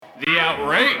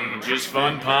Outrageous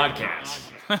Fun Podcast.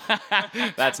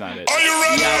 That's not it. Are you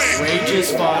ready?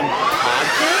 Outrageous Fun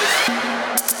Podcast?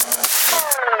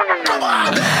 Come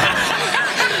on!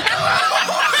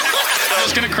 I'm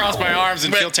just gonna cross my arms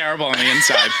and feel terrible on the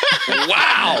inside.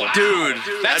 Wow, dude,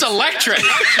 that's electric.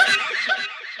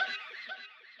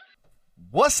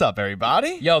 What's up,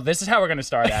 everybody? Yo, this is how we're gonna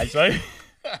start, actually.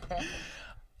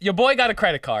 Your boy got a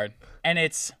credit card, and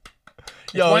it's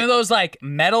one of those like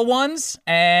metal ones,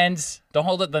 and don't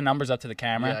hold the numbers up to the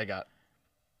camera. Yeah, I got.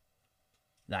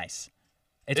 Nice.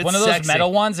 It's It's one of those sexy.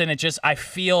 metal ones, and I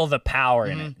feel the power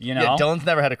in it. You know, Yeah, Dylan's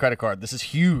never had a credit card. This is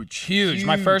huge. huge.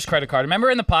 My first credit card. Remember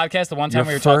in the podcast the one time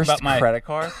we were talking about my credit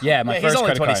card? Yeah, my Yeah, first he's only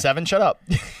credit card. 27. Shut up.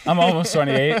 I'm almost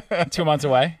 28. 2 months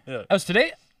away. Yeah. Oh, it's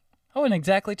today? Oh, in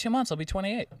exactly 2 months, I'll be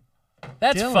 28.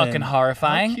 That's Dylan, fucking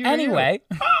horrifying. how cute are you? Anyway.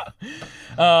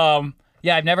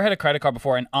 Yeah, I've never had a credit card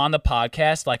before, and on the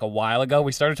podcast, like a while ago,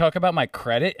 we started talking about my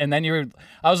credit, and then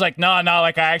I was like, no,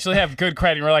 like I actually have good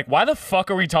credit. And you were like, why the fuck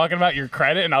are we talking about your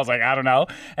credit? And I was like, I don't know.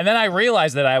 And then I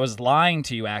realized that I was lying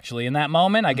to you, actually, in that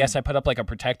moment. I guess I put up like a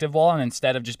protective wall, and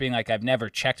instead of just being like, I've never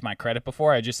checked my credit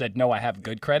before, I just said, no, I have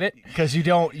good credit. Because you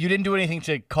didn't do anything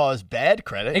to cause bad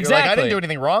credit. Exactly. You're like, I didn't do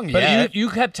anything wrong But yet.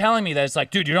 you kept telling me that it's like,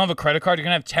 dude, you don't have a credit card, you're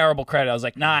gonna have terrible credit. I was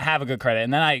like, nah, I have a good credit.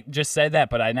 And then I just said that,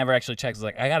 but I never actually checked. I was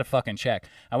like, I gotta fucking check.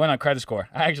 I went on credit score.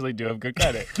 I actually do have good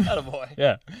credit. Attaboy.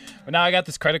 Yeah. But now I got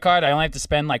this credit card. I only have to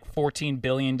spend like $14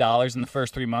 billion in the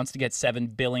first 3 months to get 7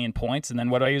 billion points. And then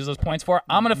what do I use those points for?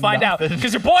 I'm gonna find out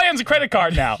because your boy owns a credit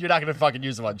card now. You're not going to fucking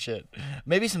use them on shit.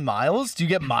 Maybe some miles? Do you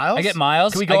get miles? I get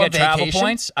miles. Can we go I on get travel vacation?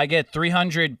 points. I get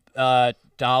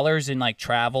 $300 in like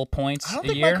travel points I don't a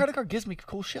think year. my credit card gives me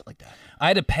cool shit like that. I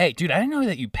had to pay. Dude, I didn't know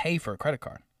that you pay for a credit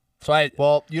card. So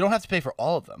Well, you don't have to pay for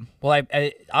all of them. Well,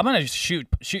 I'm gonna just shoot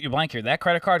you blank here. That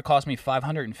credit card cost me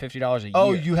 $550 a year.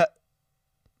 Oh, you have.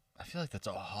 I feel like that's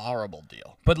a horrible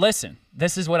deal. But listen,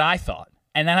 this is what I thought.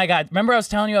 And then remember I was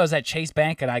telling you I was at Chase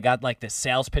Bank and I got like this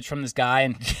sales pitch from this guy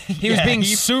and he was Yeah, being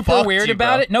he super fucked weird you,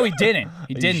 about bro. it. No, he didn't.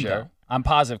 He you didn't sure? though. I'm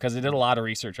positive because I did a lot of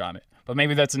research on it. But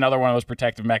maybe that's another one of those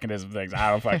protective mechanism things.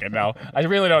 I don't fucking know. I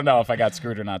really don't know if I got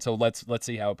screwed or not. So let's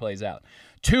see how it plays out.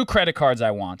 2 credit cards I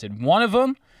wanted. One of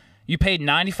them you paid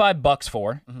 $95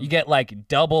 for. You get like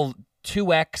double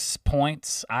 2x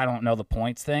points. I don't know the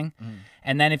points thing.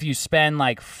 And then if you spend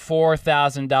like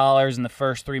 $4,000 in the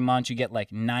first 3 months, you get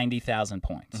like 90,000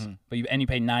 points. But you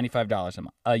pay $95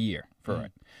 a year for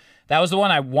it. That was the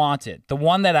one I wanted. The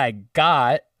one that I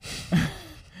got,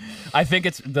 I think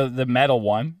it's the metal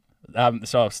one.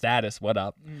 So status, what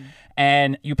up?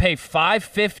 And you pay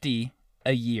 $550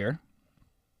 a year,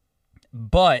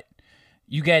 but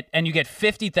you get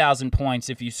 50,000 points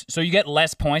so you get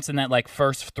less points in that like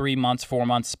first 3 months, 4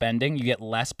 months spending. You get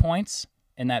less points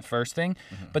in that first thing,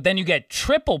 but then you get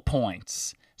triple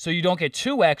points. So you don't get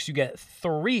 2x, you get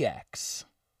 3x.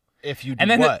 If you do And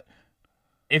then what?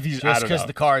 If you Just I don't because know.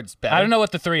 the card's better. I don't know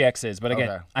what the 3x is, but again,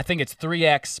 Okay. I think it's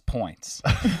 3x points.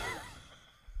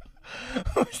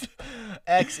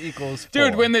 X equals 4.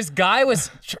 Dude, when this guy was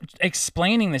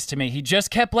explaining this to me, he just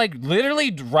kept like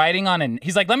literally writing on it.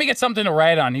 He's like, let me get something to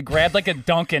write on. He grabbed like a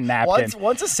Dunkin' napkin.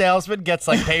 Once a salesman gets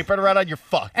like paper to write on, you're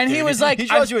fucked. And he dude. was like, he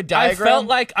shows you a diagram.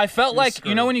 I felt like,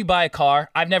 you know, when you buy a car,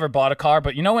 I've never bought a car,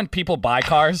 but you know when people buy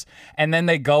cars and then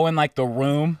they go in like the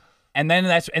room and then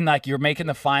like you're making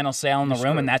the final sale in the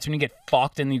room and that's when you get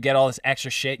fucked and you get all this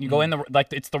extra shit and you go in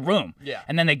it's the room. Yeah.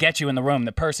 And then they get you in the room.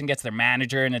 The person gets their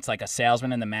manager and it's like a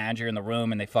salesman and the manager in the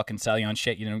room and they fucking sell you on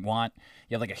shit you didn't want.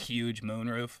 You have like a huge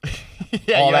moonroof.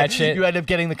 Yeah, all you that end- shit. You end up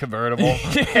getting the convertible.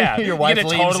 Yeah. Your You wife get a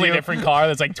leaves totally you. different car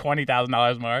that's like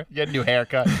 $20,000 more. You get a new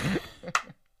haircut.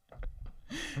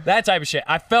 That type of shit.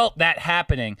 I felt that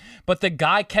happening. But the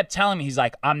guy kept telling me, he's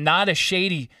like, I'm not a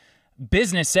shady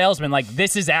business salesman. Like,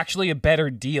 this is actually a better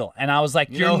deal. And I was like,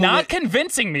 know you're who not it-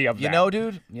 convincing me of that. You know,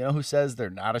 dude? You know who says they're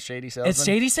not a shady salesman? It's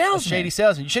shady salesman. A shady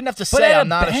salesman. You shouldn't have to But say at I'm a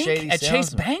not bank, a shady at salesman.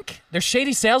 Chase Bank? There's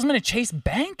shady salesmen at Chase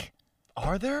Bank?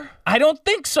 Are there? I don't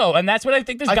think so. And that's what I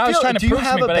think this I guy was feel- trying to do you prove to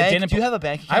have me, a but I bank- didn't. do you have a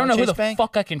bank I don't know account who with the Chase Bank?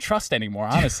 fuck I can trust anymore,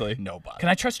 honestly. Nobody. Can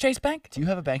I trust Chase Bank? Do you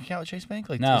have a bank account with Chase Bank?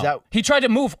 Like, No. Is that... He tried to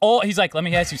move all. He's like, let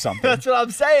me ask you something. That's what I'm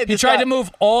saying. He tried to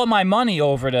move all my money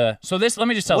over to. So this. Let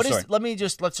me just tell What the story.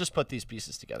 let's just put these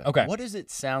pieces together. Okay. What does it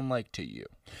sound like to you?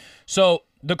 So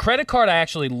the credit card I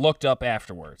actually looked up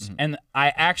afterwards, and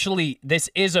this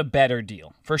is a better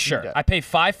deal for sure. Okay. I pay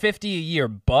 $550 a year,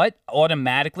 but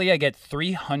automatically I get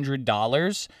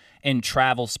 $300 in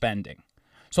travel spending.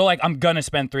 So like I'm gonna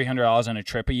spend $300 on a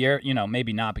trip a year. You know,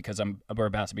 maybe not because we're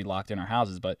about to be locked in our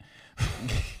houses, but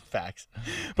Facts.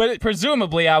 but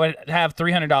presumably I would have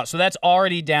 $300. So that's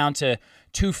already down to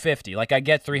 $250. Like I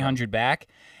get $300 back,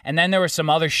 and then there was some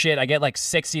other shit. I get like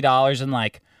 $60 in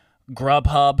like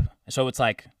Grubhub. So it's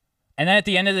like. And then at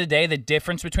the end of the day, the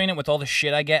difference between it with all the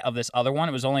shit I get of this other one,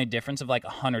 it was only a difference of like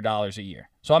 $100 a year.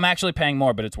 So I'm actually paying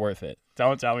more, but it's worth it.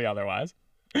 Don't tell me otherwise.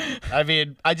 I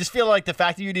mean, I just feel like the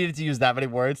fact that you needed to use that many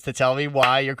words to tell me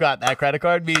why you got that credit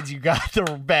card means you got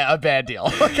a bad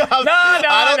deal. Like,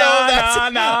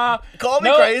 No. Call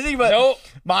me crazy, but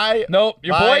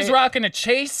Your boy's rocking a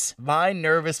Chase. My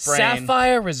nervous brain.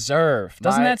 Sapphire Reserve.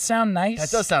 Doesn't that sound nice? That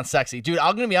does sound sexy. Dude,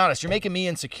 I'm going to be honest. You're making me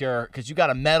insecure because you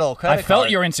got a metal credit card. I felt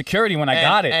your insecurity when I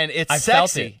got it. And it's I sexy.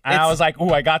 felt it. And I was like,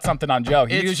 ooh, I got something on Joe.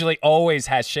 He usually always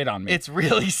has shit on me. It's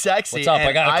really sexy. What's up?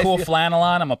 I got a cool flannel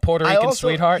on. I'm a Puerto Rican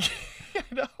sweetheart. I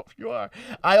know you are.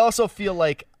 I also feel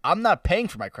like I'm not paying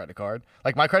for my credit card.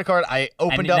 Like my credit card, I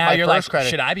opened up my first credit.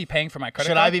 Should I be paying for my credit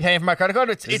card? Should I be paying for my credit card?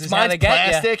 It's mine's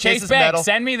plastic. Yeah. Chase Bank, metal.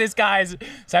 Send me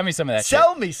some of that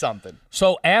Sell me something.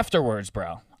 So afterwards,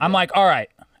 bro, I'm like, all right.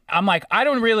 I'm like, I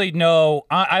don't really know.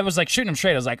 I was like shooting him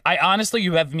straight. I was like, honestly,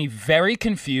 you have me very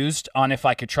confused on if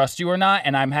I could trust you or not,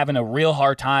 and I'm having a real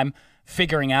hard time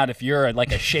figuring out if you're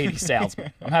like a shady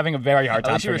salesman. I'm having a very hard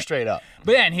time. At least you were straight up.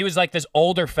 But then he was like this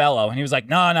older fellow, and he was like,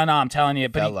 no, I'm telling you.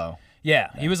 But fellow.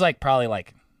 He was like probably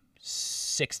like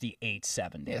 68,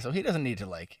 70. Yeah, so he doesn't need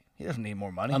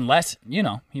more money. Unless, he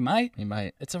might. He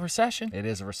might. It's a recession. It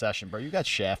is a recession, bro. You got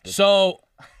shafted. So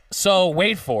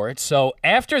wait for it. So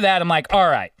after that, I'm like, all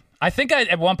right. I think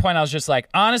at one point I was just like,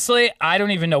 honestly, I don't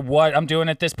even know what I'm doing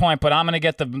at this point, but I'm going to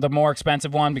get the more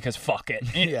expensive one because fuck it.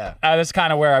 Yeah. That's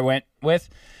kind of where I went with.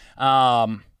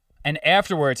 And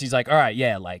afterwards, he's like, all right,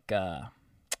 yeah, like,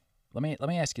 let me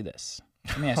ask you this.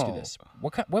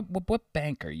 What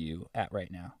bank are you at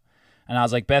right now? And I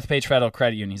was like, Bethpage Federal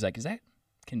Credit Union. He's like, is that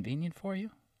convenient for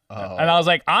you? Oh. And I was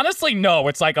like, honestly, no.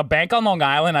 It's like a bank on Long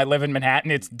Island. I live in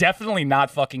Manhattan. It's definitely not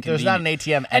fucking convenient. There's not an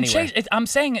ATM anywhere. And Chase, I'm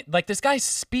saying it like this guy's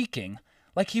speaking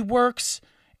like he works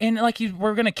in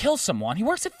we're gonna kill someone. He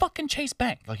works at fucking Chase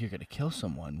Bank. Like you're gonna kill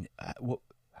someone.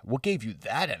 What gave you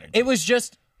that energy? It was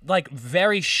just like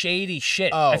very shady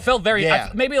shit. Oh, I felt very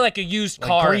maybe like a used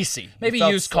car, greasy. Maybe a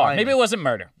used car. Maybe it wasn't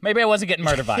murder. Maybe I wasn't getting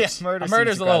murder vibes. Yeah,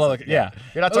 murder's a little You're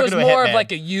not talking to a It was more hitman. of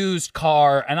like a used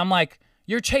car, and I'm like,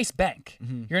 you're Chase Bank.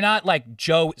 Mm-hmm. You're not like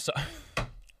Joe. So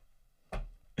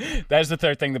that's the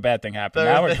third thing. The bad thing happened.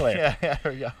 Now we're clear. Yeah,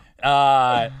 there we go.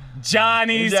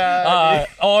 Johnny's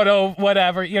auto,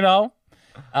 whatever,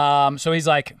 So he's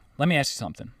like, let me ask you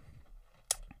something.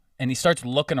 And he starts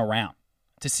looking around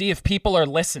to see if people are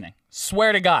listening.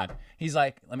 Swear to God. He's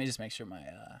like, let me just make sure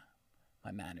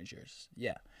my managers.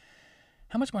 Yeah.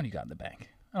 How much money you got in the bank?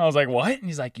 And I was like, what? And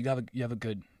he's like, you have a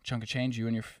good chunk of change, you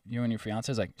and your fiance?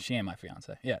 I was like, she ain't my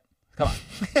fiance. Yeah. Come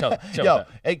on. Chill Yo,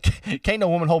 hey, can't no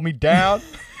woman hold me down.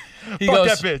 He Fuck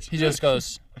goes, that bitch. He just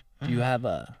goes, do you have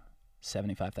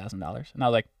 $75,000? And I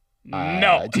was like,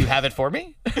 no. Do you have it for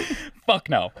me? Fuck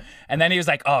no. And then he was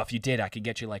like, oh, if you did, I could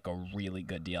get you like a really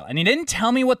good deal. And he didn't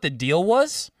tell me what the deal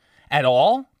was at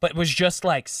all, but was just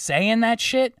like saying that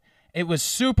shit. It was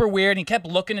super weird. He kept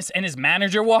looking, and his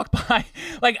manager walked by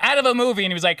like out of a movie,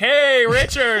 and he was like, hey,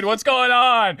 Richard, what's going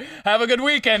on? Have a good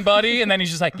weekend, buddy. And then he's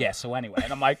just like, yeah, so anyway.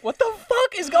 And I'm like, what the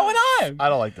fuck is going on? I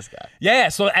don't like this guy. Yeah,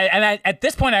 so at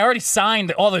this point, I already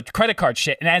signed all the credit card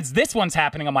shit. And as this one's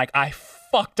happening, I'm like, I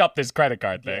fucked up this credit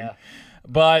card thing. Yeah.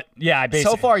 But yeah, I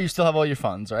basically. So far, you still have all your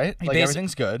funds, right? Like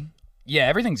everything's good. Yeah,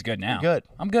 everything's good now. You're good.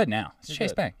 I'm good now. It's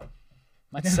Chase Bank.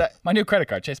 My new credit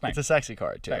card, Chase Bank. It's a sexy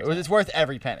card, too. It's worth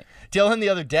every penny. Dylan, the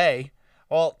other day,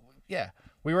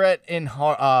 we were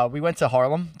we went to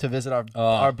Harlem to visit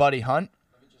our buddy Hunt.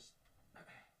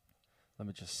 Let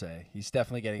me just say, he's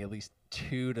definitely getting at least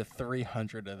 $200 to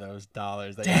 $300 of those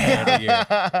dollars that you get a year.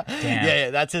 Damn. Yeah,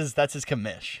 that's his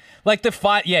commish. Like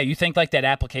you think like that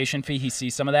application fee, he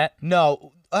sees some of that?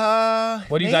 No.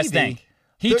 What do you guys think?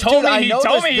 He Dude, told me I he know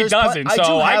told me he doesn't,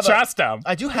 so I trust him.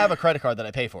 I do have a credit card that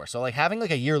I pay for, so like having like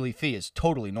a yearly fee is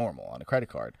totally normal on a credit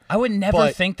card. I would never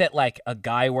think that like a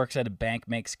guy who works at a bank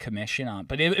makes commission on,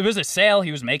 but it was a sale.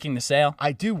 He was making the sale.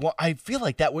 I feel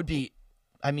like that would be.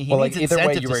 I mean, he Well, needs like, either way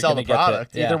incentive you to were sell gonna the get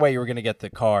product. either way you were going to get the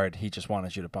card. He just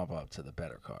wanted you to bump up to the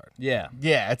better card. Yeah.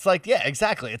 Yeah, it's like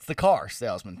exactly. It's the car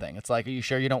salesman thing. It's like, are you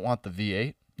sure you don't want the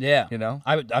V8? Yeah. You know?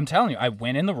 I'm telling you, I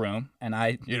went in the room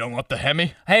and You don't want the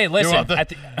Hemi? Hey, listen. want the-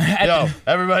 At Yo,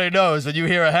 everybody knows when you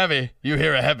hear a heavy, you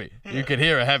hear a heavy. You can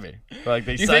hear a heavy. Like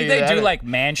they You say think they do that. like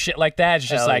man shit like that? It's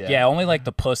just Hell like, yeah. yeah, only like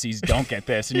the pussies don't get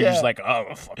this. And you're Yeah. just like,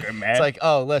 oh, fucking man. It's like,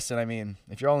 oh, listen, I mean,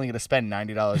 if you're only going to spend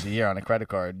 $90 a year on a credit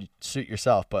card, you suit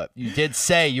yourself. But you did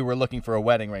say you were looking for a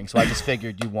wedding ring, so I just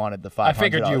figured you wanted the $500. I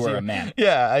figured you were year. a man.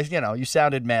 Yeah, you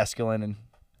sounded masculine, and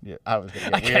yeah, I was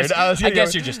going to get weird. I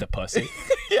guess you're just a pussy.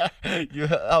 yeah.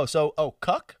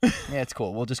 Cuck? Yeah, it's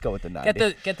cool. We'll just go with the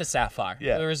 90. Get the sapphire.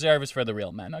 Yeah. The reserve is for the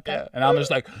real men, okay? Yeah. And I'm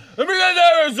just like, let me get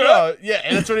that reserve. No, yeah,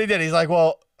 and that's what he did. He's like,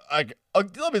 well,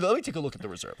 let me take a look at the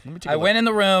reserve. Let me take a I look. went in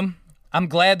the room. I'm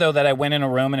glad though that I went in a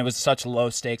room and it was such low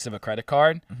stakes of a credit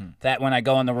card that when I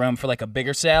go in the room for like a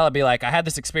bigger sale, I'd be like, I had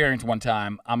this experience one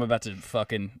time. I'm about to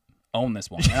fucking own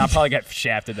this one, and I'll probably get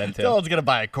shafted then too. Dylan's gonna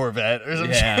buy a Corvette or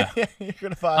something. Yeah. You're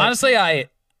gonna buy. Honestly, I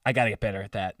gotta get better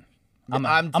at that. I'm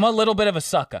a little bit of a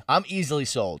sucker. I'm easily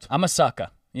sold. I'm a sucker.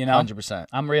 You know, 100%.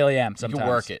 I really am. You Sometimes can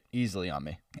work it easily on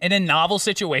me. in a novel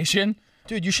situation.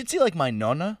 Dude, you should see like my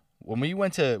nonna when we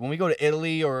go to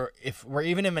Italy, or if we're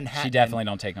even in Manhattan. She definitely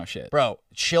don't take no shit. Bro,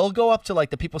 she'll go up to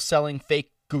like the people selling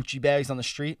fake Gucci bags on the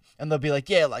street, and they'll be like,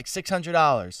 yeah, like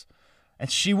 $600. And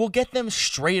she will get them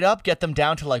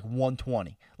down to like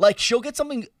 120. Like she'll get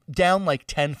something down like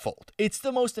tenfold. It's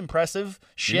the most impressive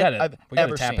shit I've we gotta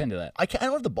ever tap seen. into that. I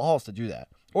don't have the balls to do that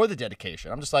or the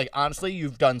dedication. I'm just like, honestly,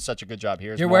 you've done such a good job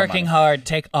here. You're working hard.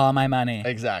 Take all my money.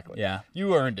 Exactly. Yeah.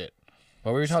 You earned it.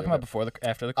 What were we talking about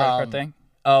after the credit card thing?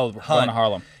 Oh, going to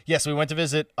Harlem. Yes, we went to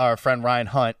visit our friend Ryan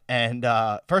Hunt, and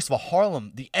first of all,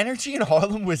 Harlem. The energy in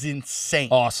Harlem was insane.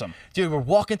 Awesome. Dude, we're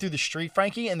walking through the street,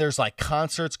 Frankie, and there's like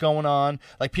concerts going on.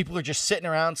 Like people are just sitting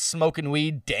around smoking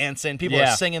weed, dancing. People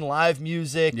Yeah. are singing live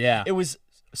music. Yeah. It was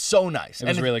so nice. It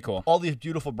was really cool. All these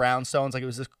beautiful brownstones. Like it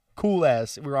was this cool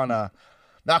ass. We were on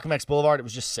Malcolm X Boulevard. It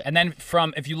was just sick. And then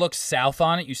if you look south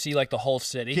on it, you see like the whole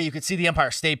city. Yeah, you could see the Empire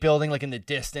State Building like in the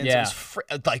distance. Yeah. It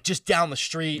was like just down the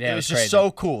street. Yeah, it it was was just crazy. so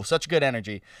cool. Such good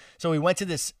energy. So we went to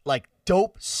this like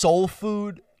dope soul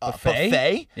food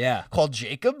buffet Yeah. called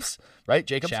Jacobs, right?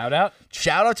 Jacobs. Shout out.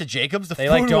 Shout out to Jacobs. The They,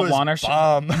 food like, don't was want our shit.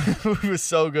 bomb. The food was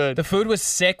so good. The food was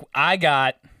sick. I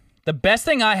got the best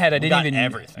thing I had. I didn't got even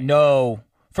everything. know.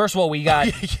 First of all, we got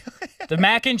the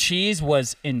mac and cheese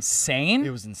was insane.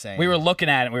 It was insane. We were looking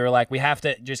at it. We were like, we have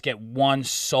to just get one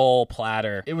soul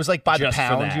platter. It was like by the just for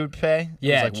pound that. you would pay.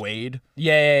 Yeah. It was like Wade.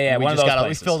 Yeah. We One of just those we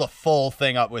places. filled a full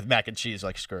thing up with mac and cheese.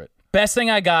 Like screw it. Best thing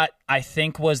I got, I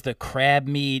think, was the crab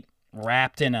meat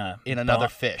wrapped in Another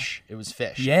fish. It was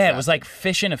fish. Yeah, it was like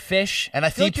fish in a fish. And I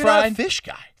feel deep like you're not fried. a fish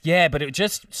guy. Yeah, but it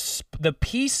just the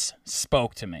piece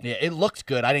spoke to me. Yeah, it looked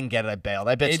good. I didn't get it. I bailed.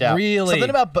 I bitched It out. really- Something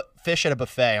about fish at a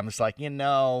buffet. I'm just like,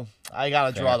 I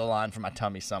gotta draw the line for my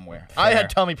tummy somewhere. I had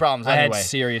tummy problems I anyway. had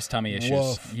serious tummy issues.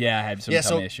 Woof. Yeah, I had some yeah,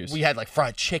 tummy so issues. we had like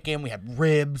fried chicken. We had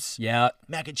ribs, yeah,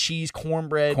 mac and cheese,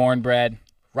 cornbread, cornbread,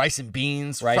 rice and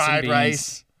beans, Rice and fried beans.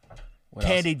 rice, What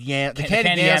else? candied yams. The The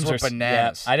candied yams were are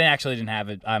bananas. Yeah, I didn't have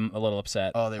it. I'm a little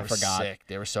upset. Oh, they I were forgot. sick.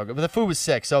 They were so good. But the food was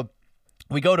sick. So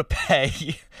we go to pay,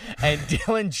 and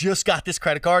Dylan just got this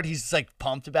credit card. He's like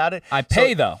pumped about it. I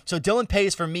pay, though. So Dylan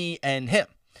pays for me and him.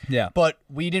 Yeah, But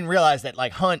we didn't realize that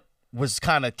like Hunt was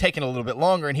kind of taking a little bit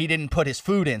longer, and he didn't put his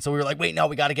food in. So we were like, wait, no,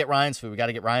 we got to get Ryan's food.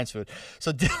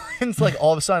 So Dylan's like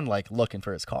all of a sudden like looking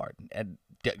for his card, and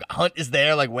Hunt is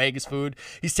there like weighing his food.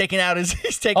 He's taking out his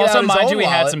also, own mind you, we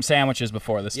had wallet. some sandwiches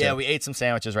before this. Yeah, too. we ate some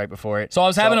sandwiches right before it. So I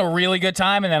was having a really good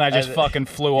time, and then I just Uh, fucking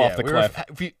flew off the we cliff.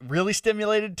 were really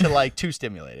stimulated to like too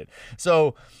stimulated.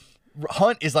 So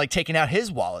Hunt is like taking out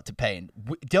his wallet to pay, and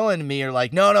Dylan and me are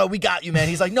like, no, we got you, man.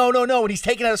 He's like, no, and he's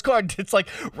taking out his card. It's like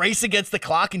race against the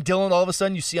clock, and Dylan all of a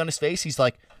sudden you see on his face, he's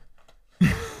like,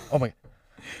 oh my,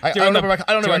 I don't know where my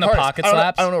card is. pocket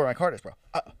slaps? I don't know where my card is, bro.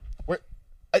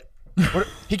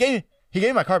 He gave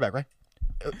me my card back, right?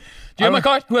 Do you have my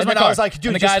card? Who has And my then card? I was like, dude,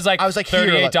 and the just- guy's like, I was like, here,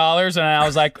 like- $38, and I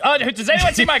was like, oh, does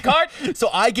anyone see my card? So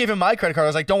I gave him my credit card. I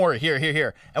was like, don't worry,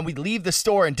 here. And we leave the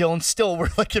store, and Dylan still, we're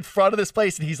like in front of this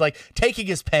place, and he's like taking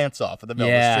his pants off in the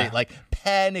middle of the street, like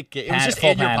panicking. It was just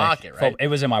in your pocket, right? It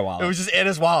was in my wallet. It was just in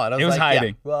his wallet. I was It was like,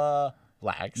 hiding. Yeah,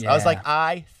 relax. I was Yeah. like,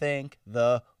 I think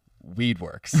the weed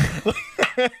works.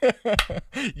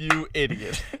 You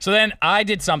idiot. So then I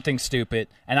did something stupid,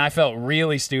 and I felt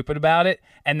really stupid about it.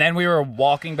 And then we were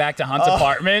walking back to Hunt's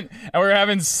apartment, and we were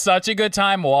having such a good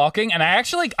time walking. And I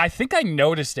think I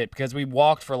noticed it because we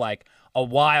walked for like a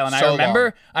while. And So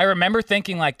I remember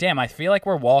thinking like, damn, I feel like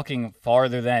we're walking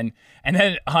farther than. And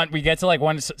then Hunt, we get to like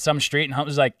some street, and Hunt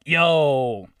was like,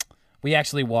 yo. We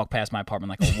actually walked past my apartment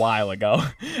like a while ago.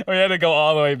 We had to go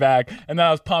all the way back. And then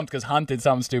I was pumped because Hunt did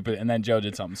something stupid, and then Joe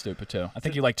did something stupid too. I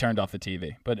think you like turned off the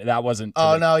TV, but that wasn't.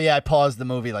 Oh, no, yeah, I paused the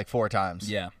movie like 4 times.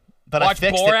 Yeah. but I Watch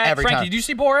fixed Borat. it every Frankie, time. did you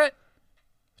see Borat?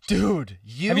 Dude,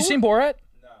 Have you seen Borat?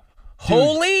 No.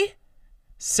 Holy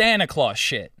Santa Claus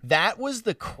shit. That was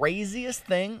the craziest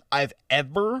thing I've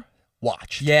ever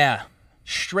watched. Yeah.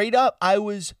 Straight up, I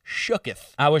was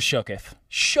shooketh. I was shooketh.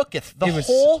 Shooketh. The It was-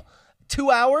 whole 2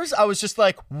 hours, I was just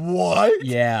like, what?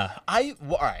 Yeah. All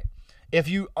right. If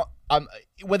you,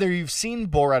 whether you've seen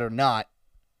Borat or not,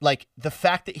 like the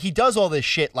fact that he does all this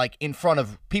shit like in front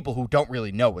of people who don't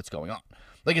really know what's going on.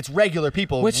 Like it's regular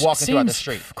people Which walking throughout the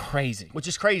seems street, crazy. which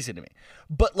is crazy to me.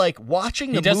 But like watching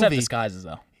the He does movie, have disguises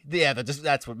though. yeah,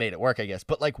 that's what made it work, I guess.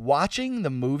 But like watching the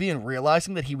movie and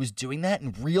realizing that he was doing that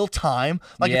in real time,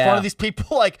 like in front Yeah. of these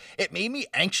people, like it made me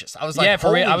anxious. I was like, Yeah,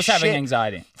 for real. I holy was having shit.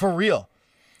 anxiety. For real.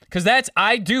 Because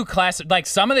I do class, like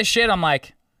some of the shit I'm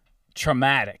like,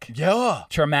 traumatic. Yeah.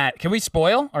 Traumatic. Can we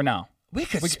spoil or no? We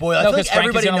could spoil. I no, feel 'cause like Frankie's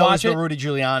everybody gonna knows watch the it. Rudy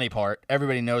Giuliani part.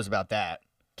 Everybody knows about that.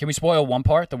 Can we spoil one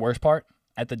part, the worst part,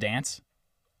 at the dance?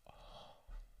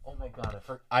 Oh my god,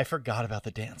 I forgot about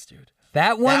the dance, dude.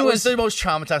 That one That was was the most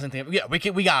traumatizing thing. Yeah, we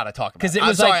gotta talk about 'Cause it. it I'm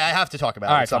was sorry, like- I have to talk about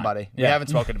All it right, with fine. somebody. We Yeah. haven't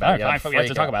spoken about All it yet. right, I'm fine, we have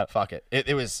to freaking talk out. about it. Fuck it.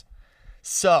 It was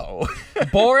so.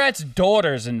 Borat's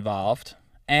daughter's involved,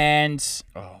 and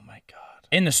Oh my god.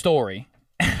 in the story.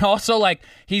 And also, like,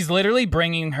 he's literally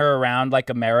bringing her around, like,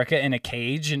 America in a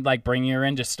cage and, like, bringing her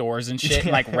into stores and shit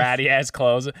and, like, ratty-ass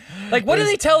clothes. Like, what do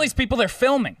they tell these people they're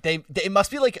filming? They it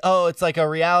must be like, oh, it's like a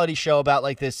reality show about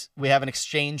like this. We have an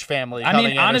exchange family. I coming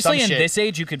mean, in or honestly, some in shit. this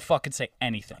age, you could fucking say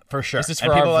anything. For sure. This is And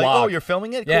for our people are like, vlog. oh, you're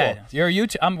filming it? Cool. Yeah, you're a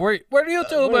YouTube. We're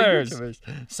YouTubers.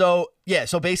 So yeah,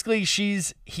 so basically she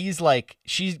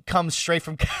comes straight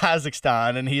from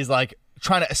Kazakhstan and he's like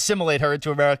trying to assimilate her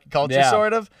into American culture, Yeah.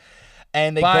 sort of.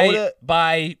 And they go to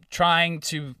by trying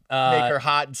to make her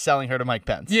hot and selling her to Mike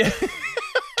Pence. Yeah.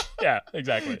 Yeah,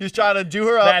 exactly. He's trying to do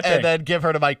her up That thing. and then give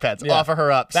her to Mike Pence, Yeah. offer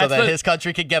her up so That's that the- his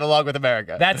country can get along with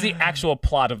America. That's the actual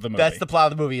plot of the movie. That's the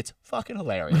plot of the movie. It's fucking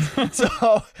hilarious.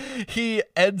 So he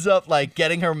ends up like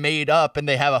getting her made up and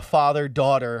they have a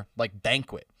father-daughter like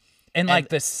banquet. in like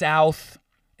the South.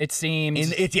 It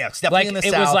seems It's definitely like in the it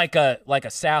South. was like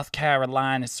a South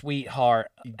Carolina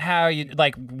sweetheart. How you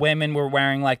like women were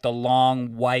wearing like the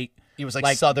long white. It was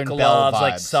like Southern Belle gloves,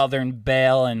 like vibes. Southern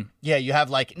Belle, and Yeah, you have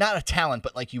like not a talent,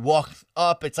 but like you walk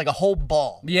up, it's like a whole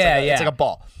ball. Yeah, It's yeah. like a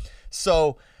ball.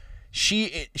 So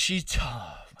she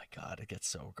oh my god, it gets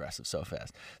so aggressive so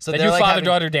fast. So They they're do like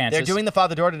father-daughter dances. They're doing the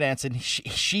father-daughter dance, and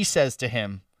she says to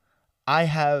him, "I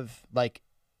have like."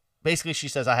 Basically, she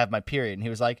says, "I have my period," and he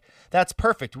was like, "That's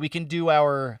perfect. We can do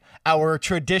our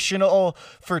traditional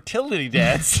fertility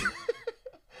dance."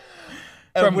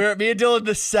 And me and Dylan,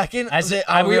 the second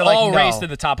we were like, all no. raced to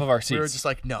the top of our seats. We were just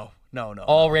like, no.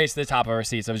 all raced to the top of our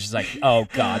seats. I was just like, oh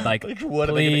god, like What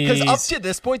am I please. gonna? Because up to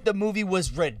this point, the movie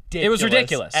was ridiculous. It was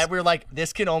ridiculous. and we were like,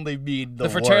 this can only mean the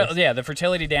worst. the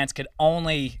fertility dance could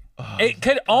only. It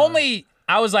could only.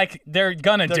 I was like, they're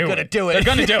gonna They're do gonna it. do it. They're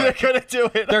gonna do They're it. gonna do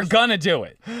it. They're gonna do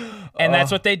it. And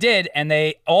that's what they did. And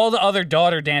all the other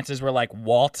daughter dances were like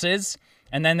waltzes.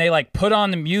 And then they like put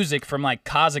on the music from like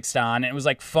Kazakhstan. And it was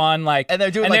like fun, like And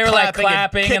they're doing, they like, were like clapping and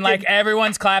clapping and like kicking.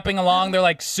 everyone's clapping along. They're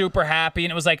like super happy,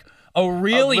 and it was like a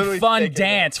really literally fun thinking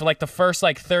dance for like the first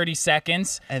like 30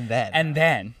 seconds. And then And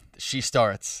then she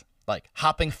starts like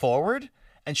hopping forward,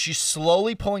 and she's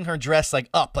slowly pulling her dress like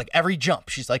up, like every jump.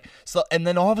 She's like, so, and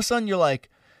then all of a sudden you're like,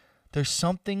 there's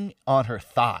something on her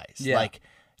thighs, Yeah. like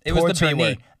It was the towards her B knee,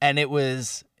 word. and it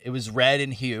was red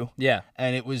in hue. Yeah.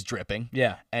 And it was dripping.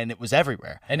 Yeah. And it was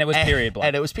everywhere. And it was period blood.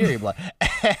 And it was period blood.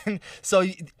 And so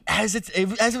as it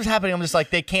was happening, I'm just like,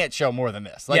 they can't show more than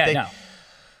this. Like yeah, they, no.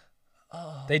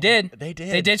 They did. They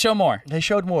did. They did show more. They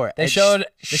showed more. They And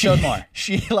showed more.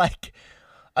 She like,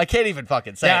 I can't even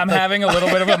fucking say. Yeah, it. I'm Like, having a little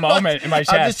bit of a moment in my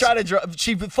chest. I'm just trying to.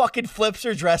 She fucking flips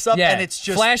her dress up, Yeah, and it's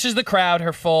just flashes the crowd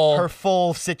her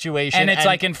full situation, and it's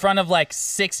like in front of like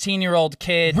 16-year-old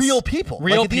kids, real people.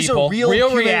 real Like, these are people, real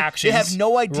human- reactions. They have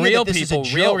no idea real that this people,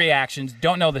 is a real joke. reactions.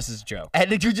 Don't know this is a joke.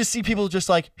 And you just see people just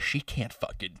like, she can't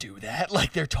fucking do that.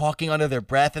 Like they're talking under their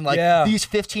breath, and like Yeah. these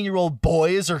 15-year-old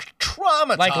boys are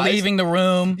traumatized. Like leaving the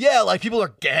room. Yeah, like people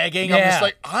are gagging. I'm Yeah. just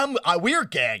like, we're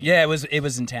gagging. Yeah, it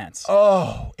was intense.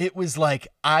 Oh, it was like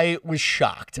I was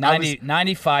shocked.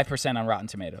 95% on Rotten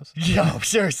Tomatoes. Yo,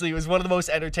 seriously, it was one of the most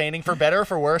entertaining. For better or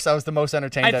for worse, I was the most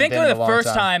entertained. I think I've been in the a long first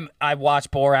time I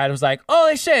watched Borat, I was like,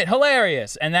 "Holy shit,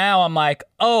 hilarious!" And now I'm like,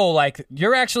 "Oh, like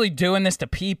you're actually doing this to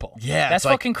people." Yeah, that's it's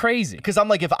like- fucking crazy. Because I'm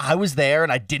like, if I was there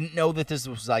and I didn't know that this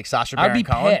was like Sacha I'd Baron be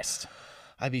Cohen, pissed.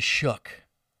 I'd be shook.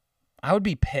 I would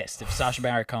be pissed if Sacha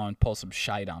Baron Cohen pulled some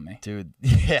shite on me. Dude,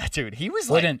 yeah, dude, he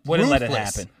was Wouldn't like let it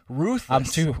ruthless. happen. Ruthless. I'm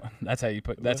too. That's how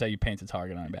you paint a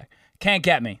target on my back. Can't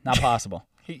get me. Not possible.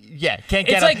 Can't get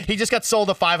It's him. like- He just got sold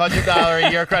a $500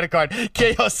 a year credit card.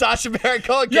 Sacha Baron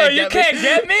Cohen Yo, can't you get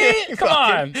can't me. get me? Come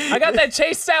on. I got that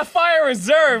Chase Sapphire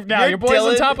Reserve now. Your boy's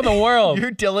on Dylan- top of the world.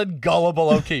 You're Dylan Gullible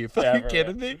O'Keefe. Are you for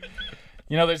kidding me?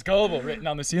 You know, there's Gullible written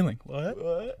on the ceiling.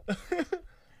 What?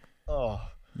 Oh.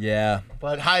 Yeah.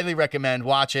 But highly recommend.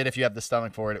 Watch it if you have the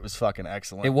stomach for it. It was fucking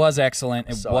excellent. It was excellent.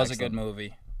 It So was excellent. a good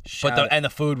movie. But the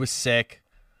food was sick.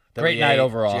 that Great we night ate.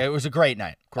 overall. It was a great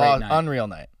night. Great night. Unreal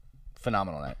night.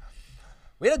 Phenomenal night.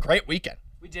 We had a great weekend.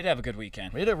 We did have a good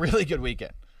weekend. We had a really good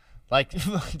weekend. Like,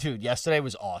 dude, yesterday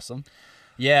was awesome.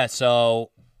 Yeah,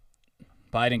 so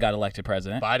Biden got elected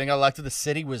president. Biden got elected. The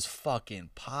city was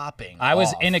fucking popping. I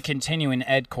was off. in a continuing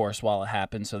ed course while it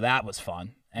happened, so that was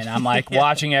fun. And I'm like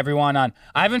watching everyone on.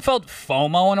 I haven't felt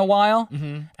FOMO in a while,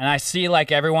 and I see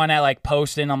like everyone at like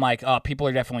posting. I'm like, oh, people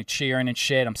are definitely cheering and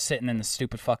shit. I'm sitting in the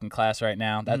stupid fucking class right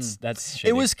now. That's shitty.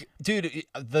 It was, dude.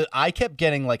 I kept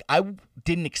getting like, I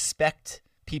didn't expect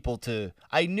people to.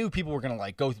 I knew people were gonna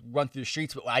like go run through the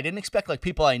streets, but I didn't expect like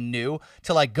people I knew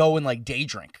to like go and like day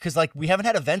drink because like we haven't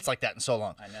had events like that in so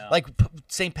long. I know. Like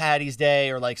St. Patty's Day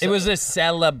or like It was a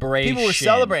celebration. people were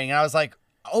celebrating, and I was like,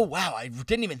 oh wow, I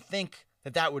didn't even think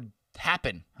that would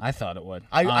happen. I thought it would.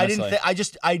 I didn't.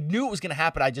 honestly. I knew it was gonna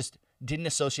happen. I just didn't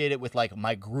associate it with like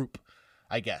my group,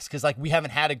 I guess, because like we haven't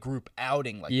had a group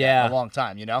outing like that Yeah. in a long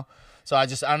time, you know. So I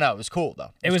don't know. It was cool though.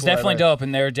 It was cool definitely either way. dope,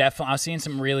 and they were definitely. I was seeing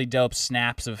some really dope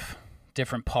snaps of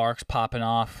different parks popping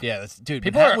off. Yeah, dude.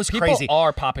 People Manhattan are was people crazy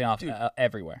are popping off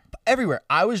everywhere. everywhere.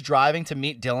 I was driving to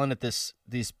meet Dylan at this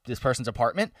person's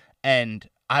apartment, and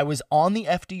I was on the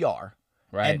FDR.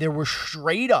 Right. And there were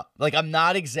straight up, like I'm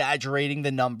not exaggerating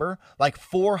the number, like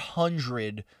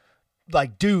 400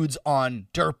 like dudes on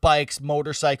dirt bikes,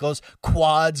 motorcycles,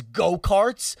 quads,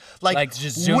 go-karts, like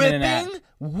just zooming in and out.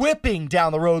 whipping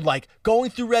down the road, like going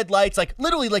through red lights, like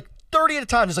literally like 30 at a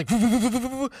time, just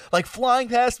like flying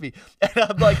past me. And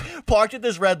I'm like parked at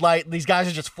this red light, and these guys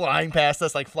are just flying past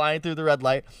us, like flying through the red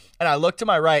light. And I look to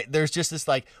my right, there's just this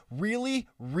like really,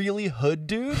 really hood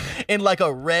dude in like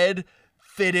a red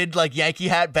fitted like Yankee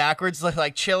hat backwards,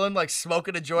 like chilling, like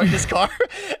smoking a joint in his car.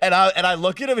 And I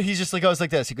look at him, and he's just like goes like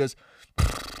this. He goes.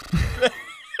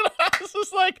 I was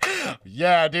just like,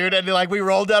 yeah, dude. And like we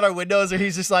rolled down our windows, and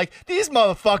he's just like, these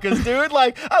motherfuckers, dude.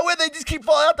 Like, where they just keep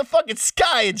falling out the fucking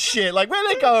sky and shit. Like, where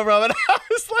they coming from? And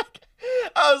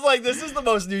I was like, this is the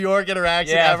most New York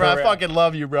interaction Yeah, ever. for I real. fucking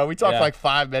love you, bro. We talked Yeah. for like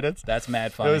 5 minutes. That's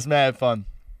mad fun. It was mad fun.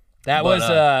 That But,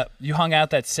 was you hung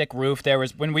out that sick roof. There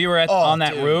was when we were on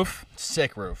that dude. roof.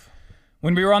 Sick roof.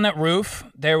 When we were on that roof,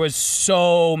 there was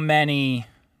so many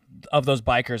of those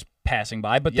bikers passing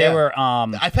by, but Yeah. they were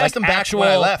I passed them back when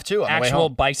I left, too, on the way actual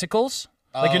home. bicycles.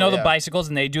 Like Oh, you know yeah. the bicycles,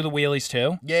 and they do the wheelies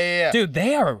too. Yeah. Dude,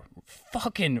 they are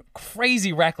fucking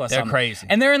crazy reckless. They're on them. crazy.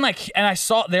 And they're in like, and I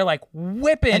saw they're like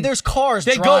whipping. And there's cars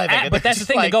They go driving, at, and but they're that's the just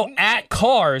thing. They like- go at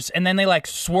cars, and then they like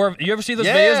swerve. You ever see those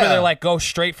videos where Yeah. they like go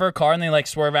straight for a car and they like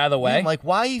swerve out of the way? I'm like,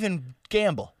 why even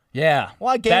gamble? Yeah.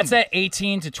 Why That's gamble? that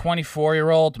 18 to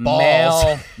 24-year-old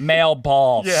Balls. male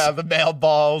balls. Yeah, the male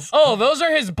balls. Oh, those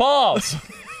are his balls.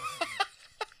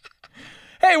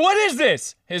 Hey, what is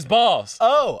this? His balls.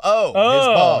 Oh, Oh, his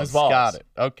balls. his balls. Got it.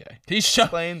 Okay.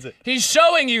 Explains it. He's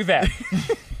showing you that.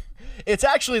 It's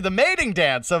actually the mating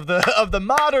dance of the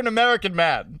modern American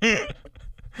man. They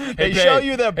Hey, show babe.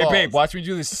 you their balls. Hey, babe, watch me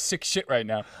do this sick shit right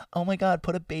now. Oh my God,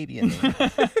 put a baby in me.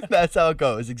 That's how it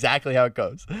goes. Exactly how it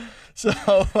goes. So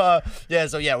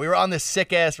we were on this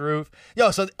sick ass roof.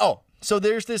 So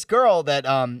there's this girl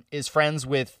that is friends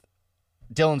with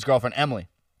Dylan's girlfriend Emily.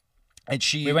 And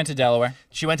We went to Delaware.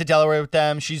 she went to Delaware with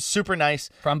them. She's super nice.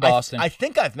 From Boston. I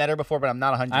think I've met her before, but I'm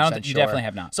not 100% I don't think you sure. definitely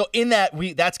have not. So in that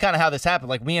that's kind of how this happened.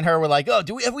 Like me and her were like, "Oh,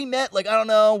 have we met? Like I don't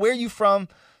know, where are you from?"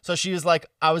 So she was like,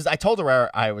 I told her where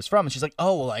I was from, and she's like,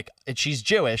 "Oh, well, like and she's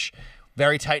Jewish,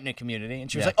 very tight-knit community."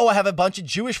 And she was Yeah. like, "Oh, I have a bunch of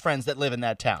Jewish friends that live in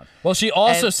that town." Well, she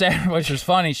also And- said, which was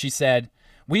funny, she said,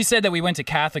 we said that we went to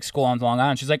Catholic school on Long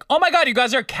Island. She's like, oh my God, you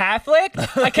guys are Catholic?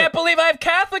 I can't believe I have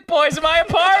Catholic boys in my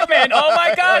apartment. Oh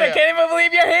my God, I can't even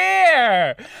believe you're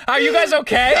here. Are you guys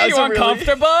okay? That Are was you a really-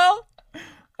 uncomfortable?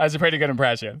 That was a pretty good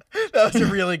impression. That was a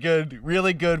really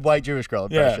good white Jewish girl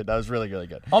impression. That was really, really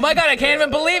good. Oh my God, I can't even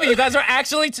believe it. You guys are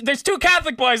actually, there's 2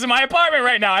 Catholic boys in my apartment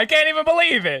right now. I can't even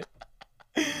believe it.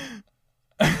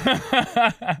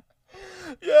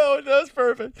 Yo, that was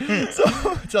perfect.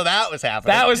 So that was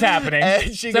happening. That was happening.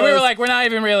 And she So we were goes- like, we're not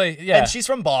even really, yeah. And she's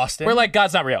from Boston. We're like,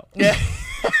 God's not real. Yeah.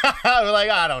 We're like,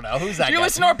 I don't know. Who's that If you guy?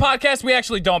 listen to our podcast, we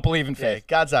actually don't believe in Yeah, faith.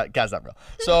 God's not real.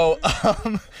 So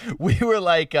we were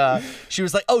like, she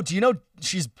was like, oh, do you know?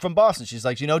 She's from Boston. She's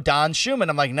like, do you know Don Schumann?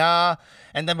 I'm like, nah.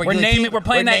 And then We're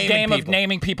playing that game of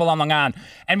naming people on Long Island,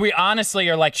 and we honestly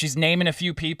are like, she's naming a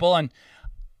few people, and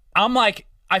I'm like,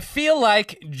 I feel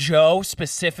like Joe,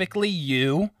 specifically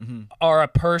you, are a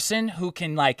person who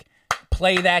can like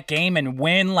play that game and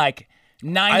win like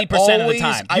 90% of the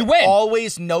time. You win. I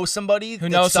always know somebody who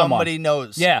knows someone. somebody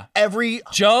knows. Yeah. Every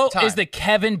Joe time. is the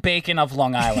Kevin Bacon of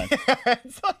Long Island.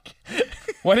 It's like-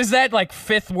 What is that like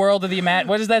fifth world of the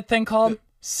what is that thing called?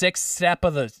 Sixth step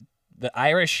of the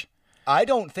Irish? I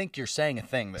don't think you're saying a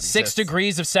thing that 6 exists.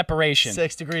 degrees of separation.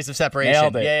 6 degrees of separation.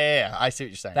 Nailed it. Yeah. I see what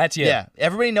you're saying. That's you. Yeah.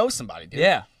 Everybody knows somebody, dude.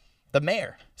 Yeah. The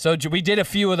mayor. So we did a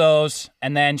few of those,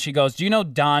 and then she goes, "Do you know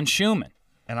Don Schumann?"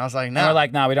 And I was like, no. And we're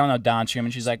like, "No, we don't know Don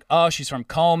Schumann." She's like, "Oh, she's from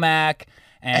Comac."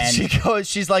 And she goes,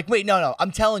 she's like, wait, no,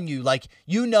 I'm telling you, like,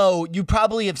 you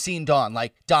probably have seen Dawn.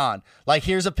 Like,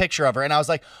 here's a picture of her. And I was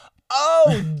like,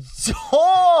 oh,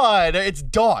 Dawn. It's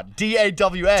Dawn.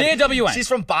 D-A-W-N. D-A-W-N. She's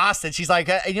from Boston. She's like,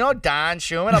 you know Don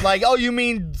Schumann? I'm like, oh, you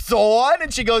mean Dawn?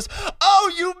 And she goes,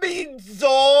 oh, you mean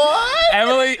Dawn?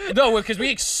 Emily, no, because we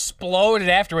exploded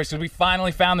afterwards because we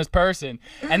finally found this person.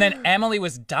 And then Emily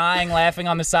was dying laughing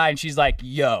on the side, and she's like,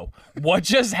 yo, what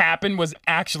just happened was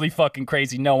actually fucking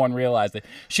crazy. No one realized it.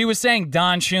 She was saying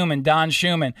Don Schumann.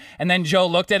 And then Joe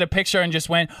looked at a picture and just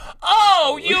went,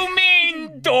 oh, you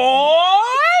mean Dawn?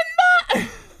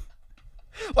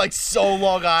 Like, so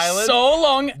Long Island. So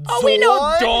long. Oh, we know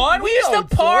Dawn? Dawn. We We used know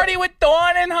to party with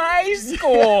Dawn in high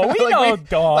school. We know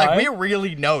Dawn. Like, we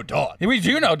really know Dawn. We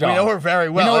do know Dawn. We know her very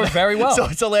well. We know her very well. So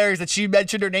it's hilarious that she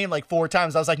mentioned her name like 4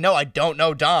 times. I was like, no, I don't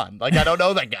know Dawn. Like, I don't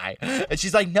know that guy. And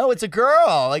she's like, no, it's a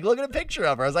girl. Like, look at a picture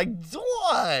of her. I was like,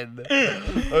 Dawn.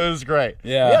 It was great.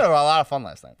 Yeah. We had a lot of fun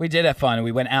last night. We did have fun.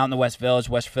 We went out in the West Village.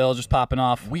 West Village was popping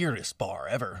off. Weirdest bar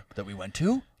ever that we went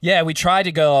to. Yeah, we tried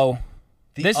to go.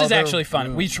 The This is Other actually fun.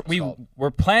 Room, We it's called.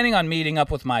 were planning on meeting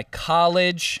up with my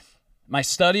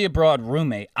study abroad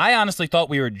roommate. I honestly thought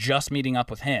we were just meeting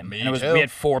up with him. And too. we had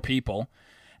 4 people.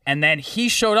 And then he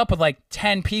showed up with like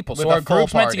 10 people. With So a our full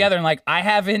groups went party. together, and like I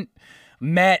haven't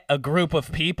met a group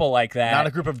of people like that. Not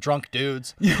a group of drunk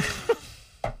dudes.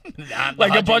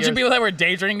 Like a bunch of people that were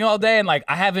day drinking all day, and like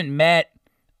I haven't met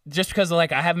just because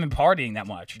like I haven't been partying that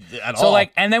much. At so all.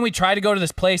 like, and then we tried to go to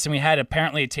this place, and we had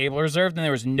apparently a table reserved, and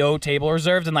there was no table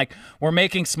reserved, and like we're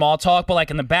making small talk, but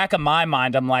like in the back of my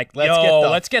mind, I'm like,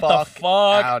 let's get the fuck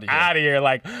outta here. out of here.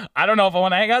 Like I don't know if I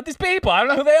want to hang out with these people. I don't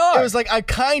know who they are. It was like, I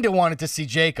kind of wanted to see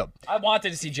Jacob. I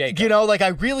wanted to see Jake. You know, like, I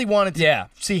really wanted to Yeah.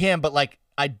 see him, but like,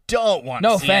 I don't want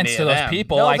No to see offense any to of those them.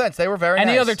 people. No like, offense. They were very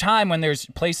any nice. other time when there's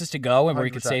places to go and where we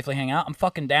could 100%. safely hang out, I'm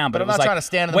fucking down. But But it I'm was not like, trying to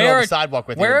stand in the middle of the sidewalk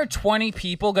with you. Where are 20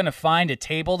 people gonna find a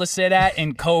table to sit at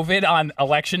in COVID on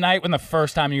election night when the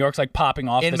first time New York's like popping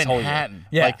off In this whole year? Manhattan.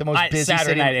 Yeah, Like, the most busy Saturday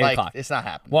city. night, 8 like, o'clock. it's not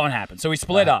happening. Won't happen. So we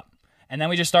split up, and then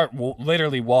we just start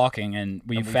literally walking, and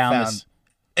we found this.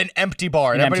 an empty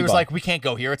bar. And An everybody empty was bar. like, we can't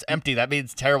go here. It's empty. That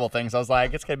means terrible things. I was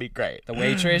like, it's going to be great. The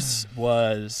waitress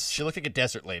was. She looked like a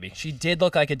desert lady. She did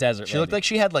look like a desert. She looked like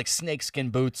she had like snakeskin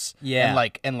boots. Yeah.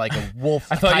 And like a wolf.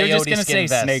 I thought you were just coyote gonna say skin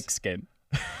vest. snakeskin.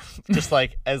 Just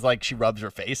like as like she rubs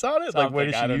her face on it. Like what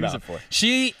did I she don't use know. it for?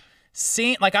 She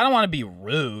seemed like, I don't want to be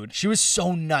rude. She was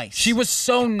so nice. She was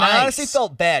so nice. I honestly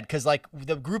felt bad because like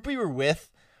the group we were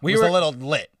with We was were- a little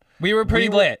lit. We were pretty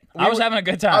lit. I was having a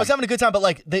good time. I was having a good time, but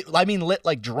like lit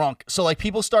like drunk. So like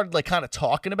people started like kind of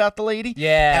talking about the lady.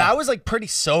 Yeah. And I was like pretty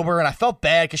sober, and I felt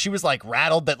bad because she was like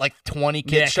rattled that like 20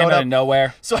 kids yeah, showed came out up. of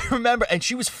nowhere. So I remember, and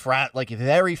she was like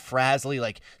very frazzly,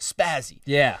 like spazzy.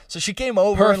 Yeah. So she came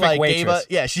over and Perfect like gave us,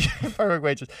 waitress. she perfect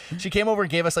waitress. She came over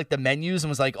and gave us like the menus and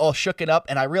was like all shooken up,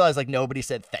 and I realized like nobody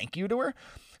said thank you to her.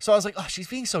 So I was like, oh, she's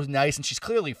being so nice, and she's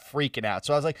clearly freaking out.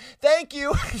 So I was like, thank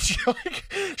you. And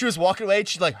she was walking away, and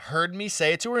she like heard me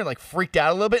say it to her and like freaked out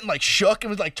a little bit and like shook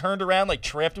and was like turned around, like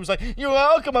tripped, and was like, you're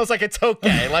welcome. I was like, it's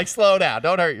okay. Like, slow down.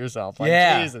 Don't hurt yourself. Like,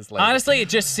 Yeah. Jesus, lady. Honestly, it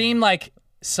just seemed like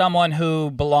someone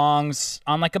who belongs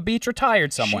on like a beach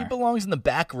retired somewhere. She belongs in the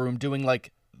back room doing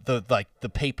like the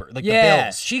paper, like the yeah.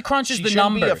 bills. She crunches She the shouldn't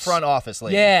numbers. be a front office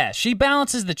lady. Yeah. She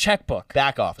balances the checkbook.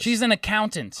 Back office. She's an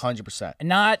accountant. 100%.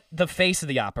 Not the face of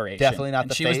the operation. Definitely not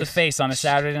And the she was the face. face on a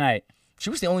Saturday night. She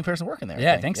was the only person working there.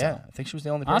 Yeah, I think so. Yeah, I think she was the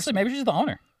only person. Honestly, maybe she's the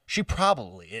owner. She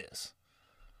probably is.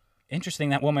 Interesting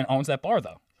that woman owns that bar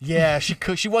though. Yeah, she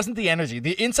could. She wasn't the energy.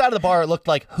 The inside of the bar, it looked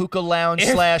like hookah lounge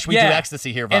 / we do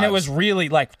ecstasy here vibes. And it was really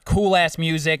like cool ass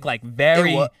music, like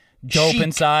very dope chic.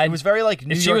 inside. It was very like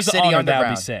New if she York was the City owner, underground. that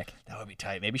would be sick. That would be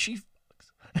tight. Maybe she.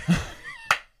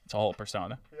 It's a whole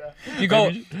persona. You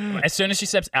go as soon as she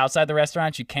steps outside the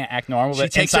restaurant, she can't act normal. She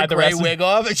But takes inside her the gray restaurant, wig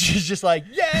off, and she's just like,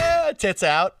 yeah, tits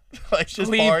out, like just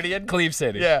partying. Cleve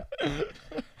City. Yeah.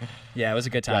 Yeah, it was a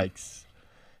good time. Yikes.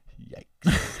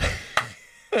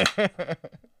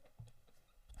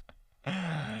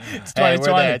 It's Hey,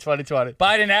 2020. we're there. 2020.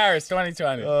 Biden Harris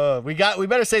 2020. We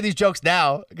better say these jokes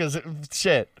now because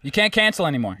shit. You can't cancel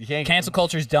anymore. You can't- Cancel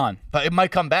culture's done. But it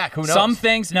might come back. Who knows? Some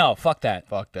things, no, fuck that.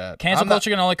 Fuck that. Cancel I'm not-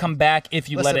 culture can only come back if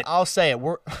you Listen, let it. I'll say it.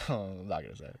 I'm not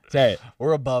gonna say it. Say it.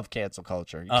 We're above cancel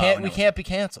culture. no. We can't be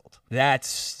canceled,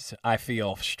 That's, I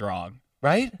feel strong.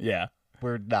 right? Yeah.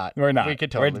 We're not. We're not. We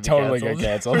could We're totally, totally be get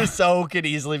canceled. canceled. We could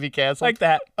easily be canceled. Like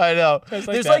that. I know. Just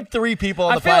like There's that. like 3 people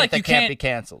on I the feel planet like you that can't can't- be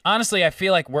canceled Honestly, I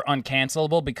feel like we're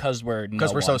uncancelable because we're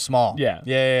because we're so small. Yeah.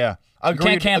 Yeah. Agreed.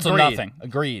 can't cancel Agreed. nothing.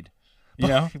 Agreed. You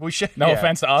know? We should. No yeah.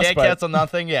 offense to us, Can't but- cancel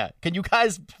nothing. Yeah. Can you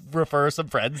guys refer some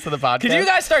friends to the podcast? Can you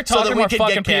guys start so that talking we more can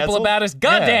fucking get people canceled? about us? Yeah.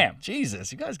 Goddamn.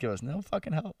 Jesus, you guys give us no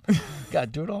fucking help. Gotta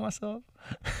do it all myself.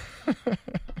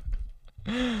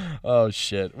 Oh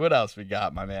shit. What else we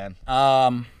got, my man?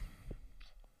 Oh,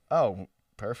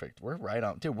 perfect. We're right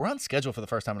on. Dude, we're on schedule for the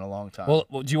first time in a long time. Well,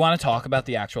 do you want to talk about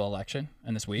the actual election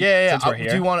in this week? yeah. Since we're here.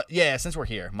 Do you want to? Yeah, since we're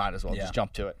here, might as well Yeah. just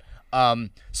jump to it.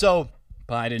 So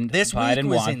Biden Biden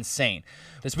was won. insane.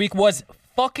 This week was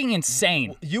fucking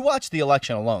insane. You watched the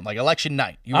election alone, like election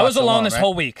night. You I was watched alone this right?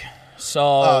 whole week. So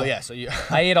Oh yeah, so you.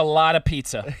 I ate a lot of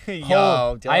pizza.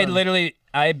 Yo, I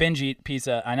Dylan. binge eat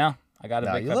pizza. I know. I got a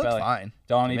No, big you fat look belly. fine.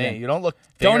 Don't to even. me. You don't look.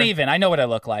 Don't bigger. even. I know what I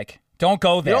look like. Don't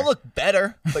go there. You don't look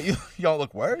better, but you don't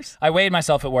look worse. I weighed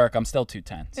myself at work. I'm still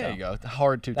 210. So There you go.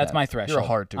 Hard 210. that's my threshold. You're a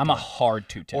hard 210. I'm a hard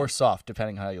 210. or soft,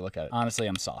 depending on how you look at it. Honestly,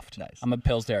 I'm soft. Nice. I'm a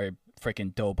Pillsbury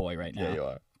freaking doughboy right now. Yeah, you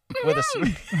are. With a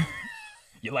sweet.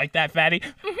 You like that, fatty?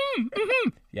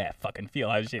 Yeah, fucking feel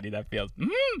how shitty that feels.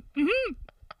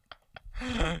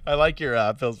 I like your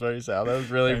Pillsbury sound. That was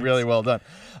really, really well done.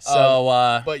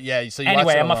 So, But yeah, so you anyway,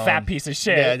 watched it I'm a alone. fat piece of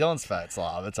shit. Yeah, Dylan's fat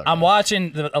slob. It's okay. I'm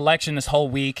watching the election this whole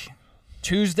week.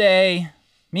 Tuesday, I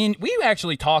mean, we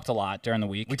actually talked a lot during the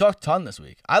week. We talked a ton this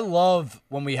week. I love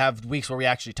when we have weeks where we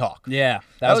actually talk. Yeah, that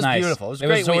That was was nice. beautiful. It was a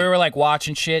great So we week. were like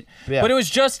watching shit, Yeah. but it was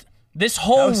just this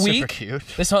whole was super week. cute.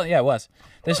 It was.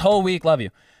 This whole week, love you,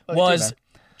 Love you too, was man.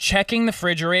 checking the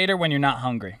refrigerator when you're not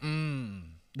hungry.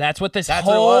 That's what this That's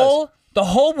what it was. the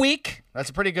whole week.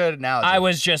 That's a pretty good analogy. I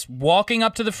was just walking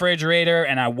up to the refrigerator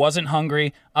and I wasn't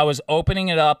hungry. I was opening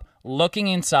it up, looking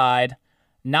inside,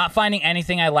 not finding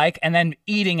anything I like, and then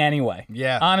eating anyway.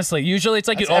 Yeah. Honestly, usually it's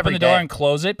like That's you open every the door day. and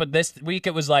close it, but this week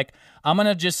it was like, I'm going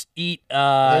to just eat.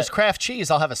 There's Kraft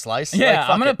cheese. I'll have a slice. Yeah, Like,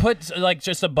 I'm going fuck to put like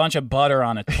just a bunch of butter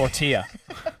on a tortilla.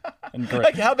 And it.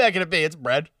 Like, how bad can it be? It's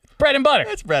bread. bread and butter.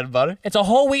 It's bread and butter. It's a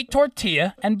whole wheat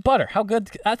tortilla and butter. How good?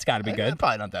 That's got to be good.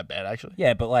 Probably not that bad, actually.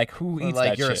 Yeah, but like who eats Like,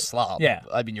 that you're shit? a slob. Yeah.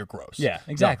 I mean, you're gross. Yeah,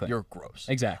 No, exactly. you're gross.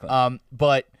 Exactly.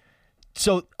 But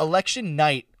so election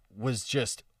night was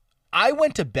just. I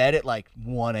went to bed at like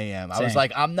 1 a.m. I was Same.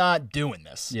 like, I'm not doing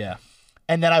this. yeah.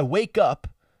 And then I wake up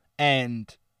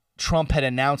and Trump had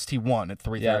announced he won at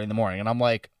 3:30 Yeah. in the morning. And I'm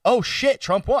like, oh shit,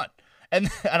 Trump won. In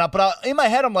my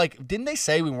head, I'm like, didn't they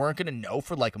say we weren't going to know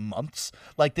for like months?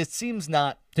 Like, this seems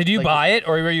not. Did you like, buy it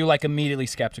or were you like immediately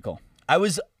skeptical? I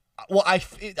was, well, I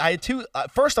had two.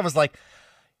 First, I was like,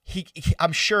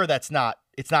 I'm sure it's not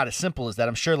as simple as that.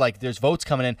 I'm sure like there's votes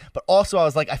coming in, but also I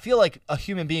was like, I feel like a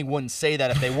human being wouldn't say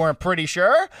that if they weren't pretty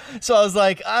sure. So I was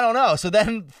like, I don't know. So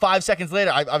then 5 seconds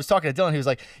later, I was talking to Dylan. He was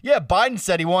like, yeah, Biden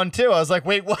said he won too. I was like,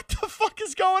 wait, what the fuck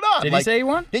is going on? Did he Like, say he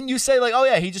won? Didn't you say like, oh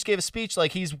yeah, he just gave a speech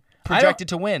like he's projected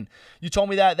to win? You told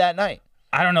me that night.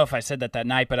 I don't know if I said that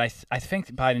night, but I think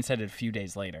Biden said it a few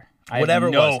days later. I Whatever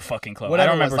have it no was. fucking clue.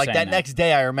 Whatever I don't it was, remember like saying that next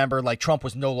day, I remember like Trump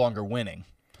was no longer winning.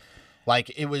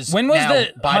 Like it was. When was now the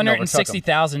Biden overtook him.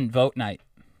 160,000 vote night?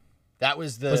 That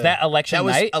was the. Was that election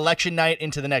night? That was election night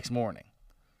into the next morning,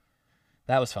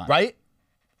 That was fun. right?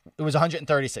 It was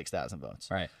 136,000 votes.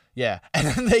 Right. Yeah, and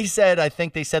then they said, I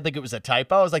think they said like it was a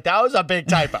typo. I was like, that was a big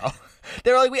typo.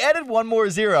 They were like, we added one more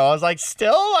zero. I was like,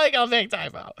 still like a big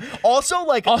typo. Also,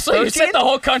 like, Also, you 13 sent the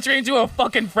whole country into a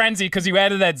fucking frenzy because you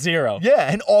added that zero.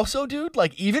 Yeah, and also, dude,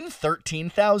 like even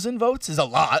 13,000 votes is a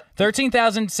lot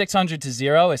 13,600 to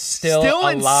zero is still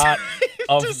a insane lot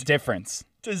of difference.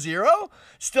 to zero.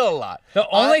 Still a lot. The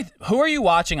only who are you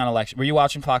watching on election? Were you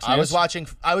watching Fox News?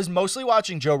 I was mostly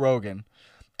watching Joe Rogan.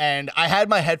 And I had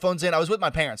my headphones in. I was with my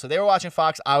parents. So they were watching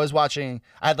Fox. I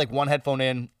had like one headphone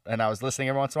in and I was listening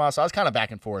every once in a while. So I was kind of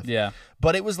back and forth. Yeah.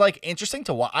 But it was like interesting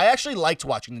to watch. I actually liked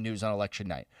watching the news on election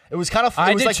night. It was kind of I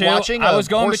it was did like too. watching I was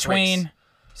going horse between race.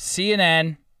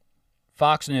 CNN,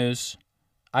 Fox News.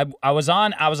 I was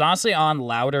honestly on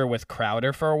Louder with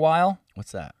Crowder for a while.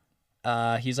 What's that?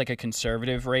 He's like a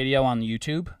conservative radio on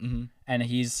YouTube, and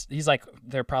he's like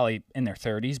they're probably in their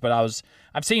 30s. But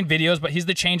I've seen videos, but he's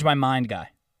the change my mind guy.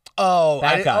 Oh,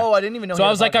 That guy. I didn't even know. So he I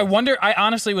had was a like, I podcast. wonder. I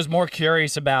honestly was more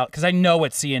curious about because I know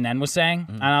what CNN was saying,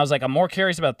 and I was like, I'm more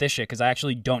curious about this shit because I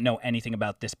actually don't know anything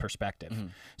about this perspective.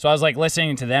 So I was like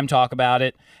listening to them talk about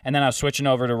it, and then I was switching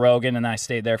over to Rogan, and I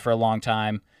stayed there for a long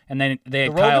time. And then they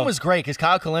had The Rogan Kyle. was great because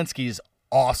Kyle Kalinske is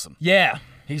awesome. Yeah,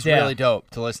 He's Yeah. really dope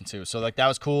to listen to. So like that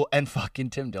was cool. And fucking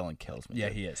Tim Dillon kills me. Yeah,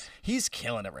 dude. he is. He's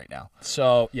killing it right now.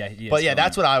 So yeah, he is. But yeah, killing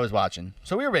that's it. what I was watching.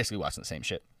 So we were basically watching the same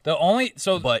shit. But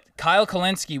Kyle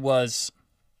Kalinske was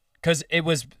because it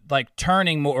was like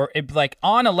turning more like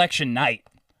on election night.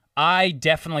 I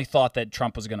definitely thought that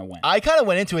Trump was going to win. I kind of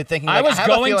went into it thinking I like, was have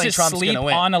a going feeling to Trump's sleep gonna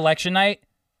win. on election night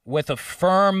with a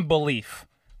firm belief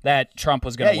that Trump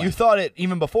was going Yeah, to win. you thought it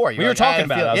even before. We were talking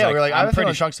about it. I was Yeah, like, we were like, I I'm have a feeling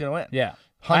pretty Trump's gonna win. Yeah.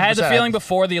 I had the 100%. feeling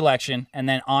before the election, and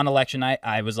then on election night,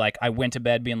 I was like, I went to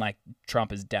bed being like,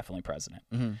 Trump is definitely president.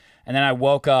 Mm-hmm. And then I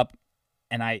woke up,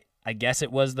 and I guess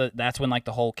it was that's when like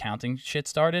the whole counting shit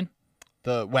started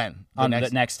The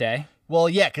next day. Well,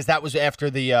 yeah, because that was after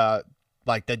the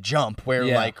like the jump where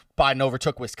Yeah. like Biden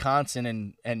overtook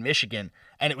Wisconsin and Michigan,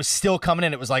 and it was still coming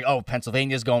in. It was like, oh,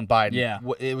 Pennsylvania's going Biden. Yeah.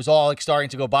 It was all like starting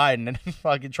to go Biden, and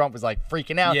fucking Trump was like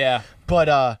freaking out. Yeah. But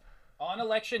On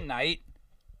election night,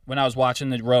 when I was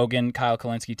watching the Rogan, Kyle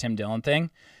Kalinske, Tim Dillon thing,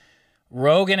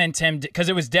 Rogan and Tim, because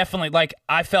it was definitely like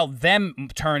I felt them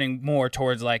turning more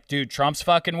towards like, dude, Trump's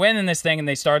fucking winning this thing, and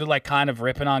they started like kind of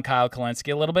ripping on Kyle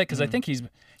Kalinske a little bit because I think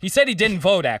he said he didn't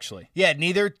vote actually. yeah,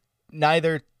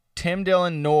 neither Tim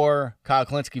Dillon nor Kyle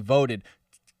Kalinske voted.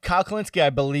 Kyle Kalinske, I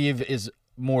believe, is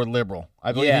more liberal.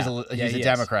 I believe Yeah. he's Yeah, a he is.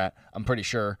 Democrat. I'm pretty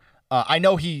sure. I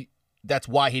know that's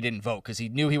why he didn't vote because he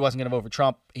knew he wasn't going to vote for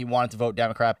Trump. He wanted to vote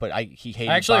Democrat, but he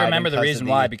hated. I actually Biden remember the because of reason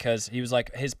why because he was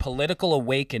like his political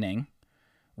awakening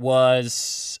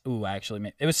was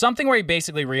it was something where he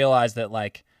basically realized that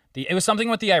like it was something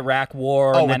with the Iraq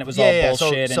War and then it was all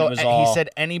bullshit and it was all he said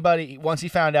anybody once he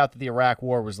found out that the Iraq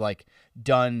War was like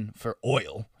done for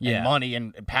oil Yeah. and money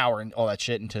and power and all that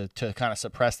shit and to kind of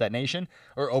suppress that nation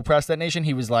or oppress that nation,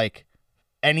 he was like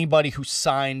anybody who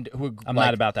signed I'm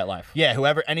not about that life. yeah,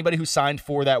 anybody who signed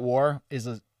for that war is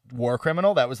a war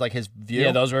criminal. That was like his view.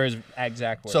 Yeah, those were his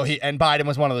exact words. So Biden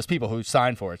was one of those people who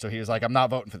signed for it. So he was like, I'm not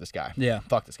voting for this guy. Yeah.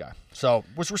 Fuck this guy. So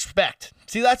was respect.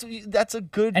 See, that's a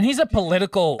good And he's a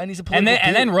political. And he's a and then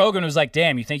political dude. Rogan was like,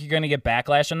 "Damn, you think you're gonna get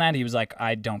backlash on that?" He was like,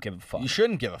 "I don't give a fuck." you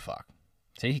shouldn't give a fuck.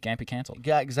 See, he can't be canceled.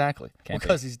 Yeah, exactly. Can't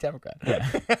Because he's a Democrat.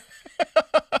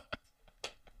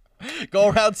 Go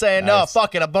around saying, no, Nice.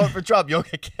 fuck it, I'm voting for Trump. You'll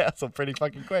get canceled pretty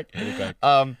fucking quick.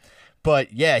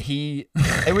 But yeah,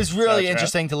 it was really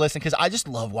interesting to listen because I just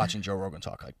love watching Joe Rogan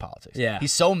talk like politics. Yeah.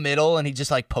 He's so middle and he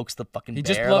just like pokes the fucking He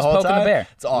bear just loves the whole poking time. the bear.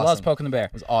 It's awesome. He loves poking the bear.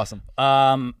 It was awesome.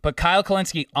 But Kyle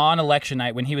Kalinske on election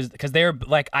night when he was because they were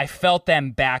like I felt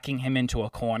them backing him into a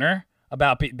corner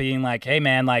about being like, hey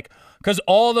man, like because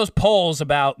all those polls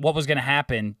about what was gonna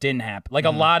happen didn't happen. Like a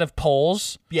lot of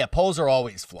polls, Yeah, polls are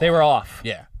always flawed. they were off.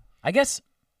 Yeah. I guess.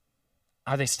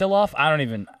 Are they still off? I don't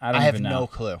even have know. no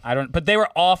clue. I don't. But they were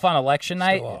off on election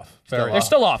night. Still off. Very They're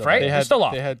still off, right? They They're had, still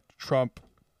off. They had Trump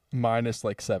minus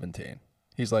like 17.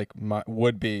 He's like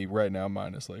would be right now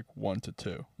minus like 1 to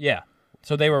 2. Yeah.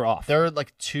 So they were off. They're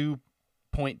like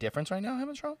 2-point difference right now, him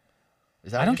and Trump?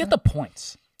 Is that I what don't you're get the points.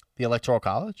 saying? The Electoral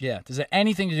College? Yeah. Does it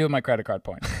anything to do with my credit card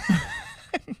points?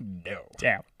 No.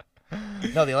 Damn.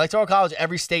 No, the Electoral College,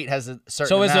 every state has a certain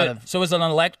So is amount it an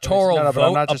electoral No, but vote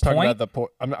I'm not just a talking point? about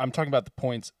the I'm talking about the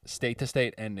points state to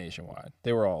state and nationwide.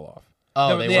 They were all off. Oh,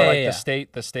 No, they yeah, were. Like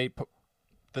yeah.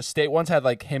 the state ones had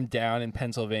like him down in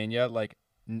Pennsylvania like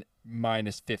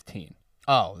minus 15.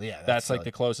 Oh, yeah. That's like silly.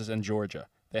 the closest in Georgia.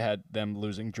 They had them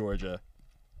losing Georgia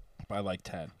by like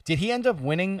 10. Did he end up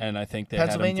winning? And I think they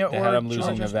Pennsylvania had him, or they had him losing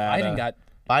Georgia? Nevada. Biden got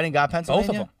Biden got Pennsylvania?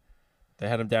 both of them. They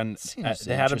had him down. Seems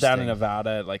They had him down in interesting. Nevada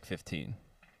at like 15.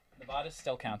 Nevada's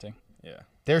still counting. Yeah.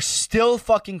 They're still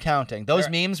fucking counting. Those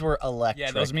They're- memes were electric.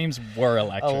 Yeah, those memes were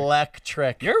electric.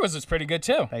 Electric. Yours was pretty good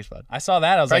too. Thanks, bud. I saw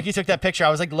that. I was Frankie like, took that picture.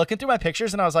 I was like looking through my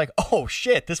pictures and I was like, oh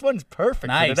shit, this one's perfect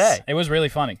nice. for today. It was really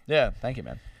funny. Yeah, thank you,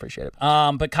 man. Appreciate it.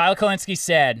 But Kyle Kalinske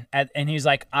said, and he's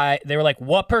like, they were like,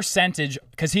 what percentage?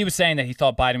 Because he was saying that he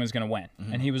thought Biden was going to win,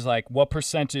 and he was like, what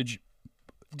percentage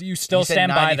do you still He said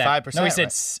stand by that? 95%, No, he said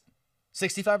right?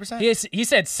 65%? he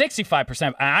said 65%.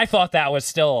 And I thought that was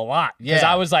still a lot because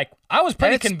Yeah. I was like, I was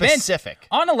pretty And it's convinced. specific.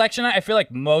 On election night, I feel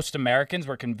like most Americans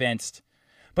were convinced,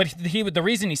 but the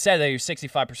reason he said that he was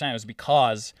 65% was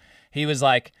because he was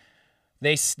like,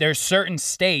 there's certain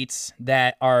states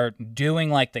that are doing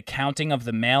like the counting of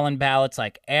the mail-in ballots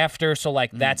like after, so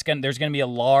like there's gonna be a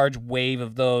large wave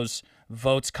of those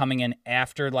votes coming in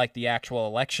after like the actual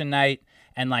election night,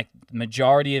 and like the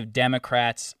majority of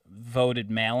Democrats voted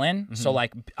mail-in. So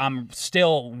like I'm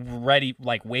still ready,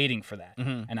 like waiting for that,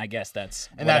 and I guess that's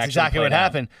exactly what played out.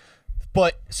 happened.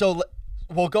 But so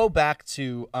we'll go back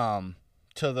to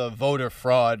the voter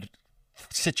fraud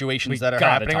situations that are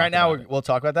gotta happening talk right now. about it. We'll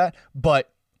talk about that.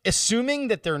 But assuming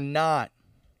that there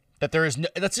is no,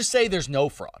 let's just say there's no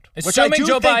fraud. Assuming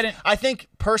Joe Biden- I think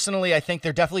personally,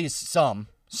 there definitely is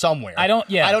somewhere. I don't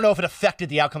know if it affected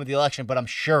the outcome of the election, but I'm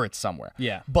sure it's somewhere.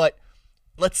 Yeah. But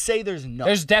let's say there's no.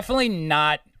 There's definitely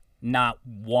not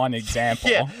one example.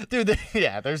 Yeah, dude.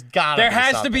 There's gotta. There be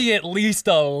has something. to be at least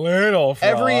a little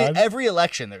fraud. Every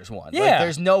election there's one. Yeah. Like,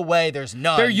 there's no way there's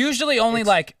none. They're usually only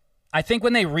like, I think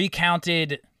when they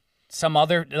recounted some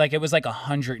other, like it was like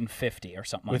 150 or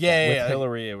something like With, that. with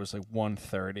Hillary, it was like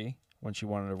 130 when she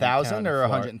wanted to 1,000 recount or in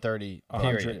Florida. 130.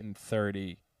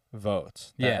 130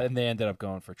 votes. Yeah. And they ended up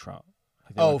going for Trump.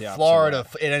 Like, they Oh, went the opposite Florida.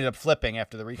 way. It ended up flipping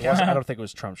after the It recount, wasn't- I don't think it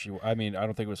was Trump. I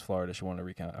don't think it was Florida. She wanted to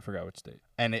recount. I forgot which state.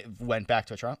 and it went back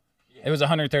to Trump. It was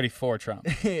 134 Trump.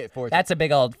 For That's a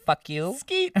big old fuck you.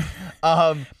 skeet.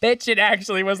 Bitch, it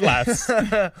actually was less.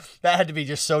 That had to be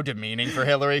just so demeaning for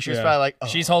Hillary. She was probably like, oh.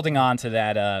 She's holding on to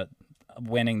that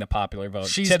winning the popular vote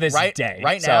She's to this right, day.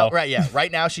 Right So- now,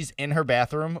 right now she's in her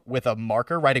bathroom with a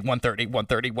marker writing 130,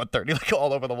 130, 130, like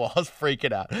all over the walls,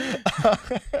 freaking out.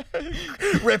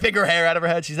 Ripping her hair out of her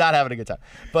head. She's not having a good time.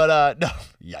 But no,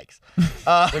 yikes.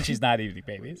 when she's not eating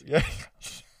babies.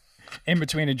 In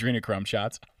between adrenochrome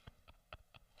shots.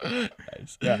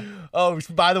 Yeah. Oh,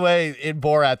 by the way, in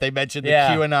Borat, they mentioned the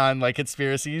Yeah. QAnon like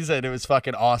conspiracies, and it was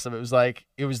fucking awesome.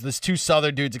 It was this two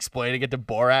Southern dudes explaining it to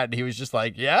Borat, and he was just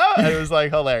like, "Yeah," and it was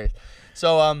like hilarious.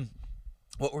 So,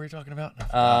 what were we talking about?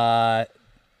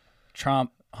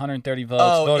 Trump, 130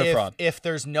 votes, voter fraud. If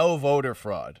there's no voter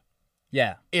fraud,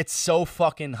 Yeah. it's so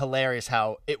fucking hilarious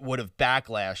how it would have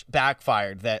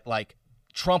backfired that like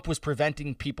Trump was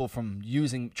preventing people from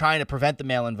trying to prevent the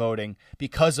mail-in voting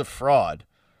because of fraud.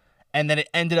 And then it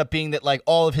ended up being that like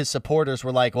all of his supporters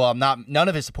were like, well, none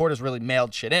of his supporters really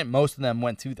mailed shit in. Most of them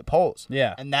went to the polls.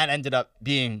 Yeah. And that ended up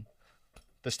being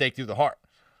the stake through the heart.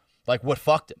 Like what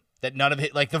fucked him? That none of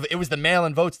it, like it was the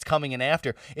mail-in votes coming in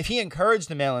after. If he encouraged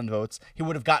the mail-in votes, he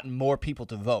would have gotten more people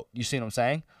to vote. You see what I'm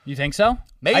saying? You think so?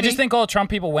 Maybe. I just think all Trump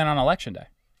people went on election day.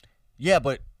 Yeah,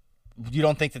 but you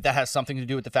don't think that has something to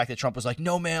do with the fact that Trump was like,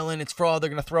 no mail-in, it's fraud, they're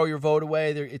going to throw your vote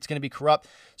away, it's going to be corrupt.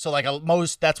 So like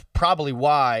that's probably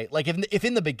why, like if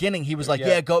in the beginning he was like,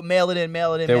 yeah, go mail it in, like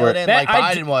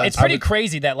Biden was. It's pretty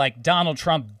crazy that like Donald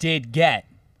Trump did get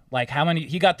like how many,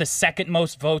 he got the second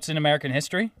most votes in American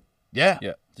history. Yeah.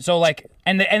 Yeah. So like,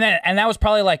 and that was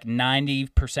probably like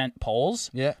 90% polls.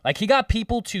 Yeah. Like he got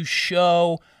people to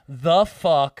show the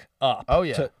fuck up. Oh,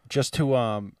 yeah.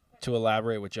 To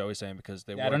elaborate what Joey's saying, because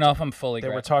I don't know if I'm fully they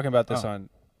were grasping. talking about this on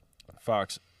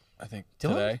Fox, I think,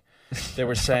 today. They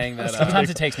were saying that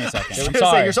Sometimes it takes me a second. I was I'm gonna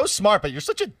say, sorry. you're so smart, but you're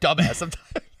such a dumbass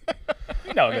sometimes.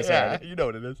 You know this Yeah, already. you know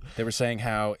what it is. they were saying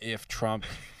how if Trump,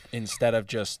 instead of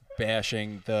just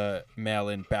bashing the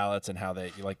mail-in ballots and how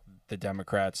they like the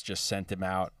Democrats just sent him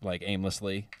out like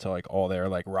aimlessly to like all their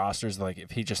like rosters, like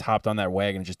if he just hopped on that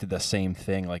wagon and just did the same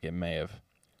thing, like it may have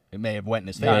went in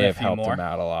his Got favor. a may have few helped more. him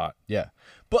out a lot. Yeah.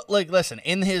 But like, listen,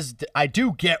 I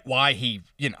do get why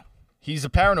he's a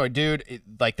paranoid dude.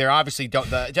 Like they're obviously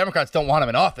the Democrats don't want him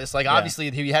in office. Like obviously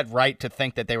he had right to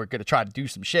think that they were going to try to do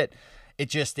some shit. It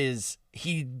just is,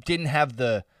 he didn't have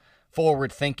the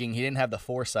forward thinking. He didn't have the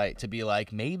foresight to be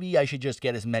like, maybe I should just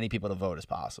get as many people to vote as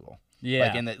possible.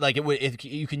 Yeah. Like it would, if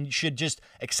you should just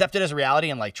accept it as reality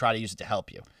and like try to use it to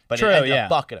help you. But True, it ended yeah. up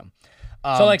fucking him.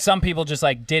 So like some people just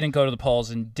like didn't go to the polls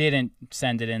and didn't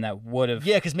send it in that would have.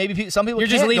 Yeah, because maybe some people You're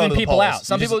can't just leaving go to the people polls. out.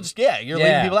 Some You're people just- you're Yeah.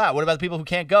 leaving people out. What about the people who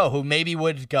can't go, who maybe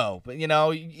would go? But you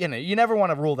never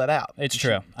want to rule that out. It's You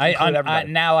true. should I include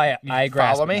everybody. now I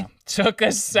grasp follow it me? now. Took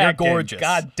a second. You're gorgeous.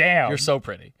 God damn. You're so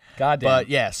pretty. God damn. But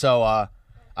yeah, so I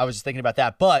was just thinking about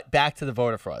that. But back to the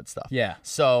voter fraud stuff. Yeah.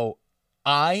 So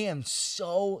I am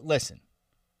listen.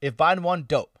 If Biden won,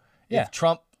 dope. Yeah. If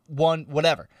Trump won,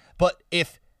 whatever. But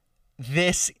if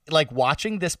this, like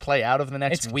watching this play out over the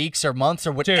next weeks or months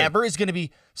or whatever is going to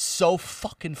be so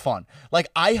fucking fun. Like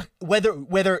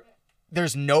whether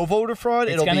there's no voter fraud,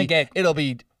 it'll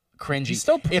be cringy. he's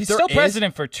still If there is-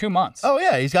 president for 2 months. Oh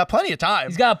yeah, he's got plenty of time.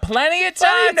 He's got plenty of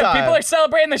Plenty time. of time. And people are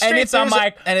celebrating the And if streets. I'm there's a-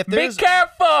 like, and if be there's-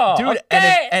 careful, Dude,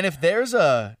 okay? and if there's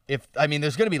there's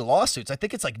going to be lawsuits. I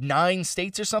think it's like 9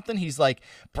 states or something. He's like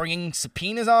bringing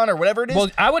subpoenas on or whatever it is.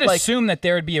 Well, I would Like, assume that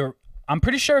there would be I'm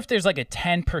pretty sure if there's like a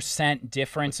 10%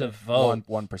 difference of vote,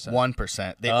 1%.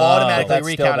 1%. They automatically That's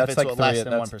recount still, if that's it's like less three,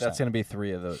 than that's, 1%. That's going to be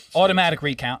 3 of those. automatic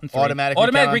recount in 3. Automatic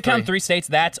recount recount in in 3 states.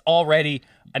 That's already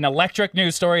an electric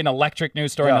news story, an electric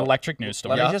news story, Yo, an electric news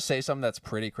story. Let me just say something that's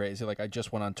pretty crazy. Like I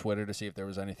just went on Twitter to see if there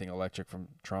was anything electric from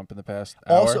Trump in the past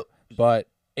Also- hour. But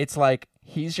it's like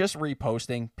he's just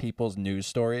reposting people's news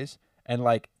stories, and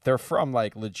like they're from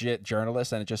like legit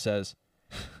journalists, and it just says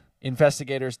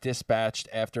investigators dispatched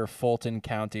after Fulton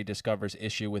County discovers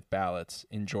issue with ballots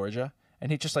in Georgia.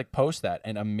 And he just like posts that,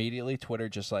 and immediately Twitter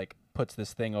just like puts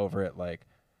this thing over it like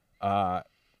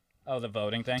Oh, the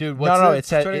voting thing? Dude, what's no, the it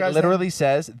says Twitter it guy's literally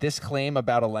says this claim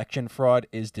about election fraud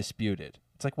is disputed.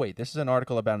 It's like, wait, this is an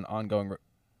article about an ongoing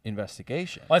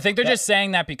investigation. Well, I think they're just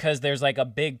saying that because there's like a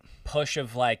big push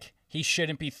of like he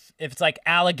shouldn't be if it's like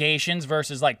allegations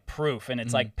versus like proof, and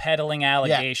it's like peddling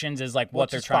allegations is like what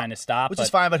Which they're is trying fine. to stop. Which but is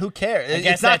fine, but who cares? I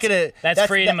guess It's not that's, gonna. that's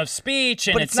freedom of speech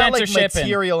and But it's it's not like censorship.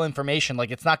 material information. Like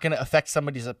it's not going to affect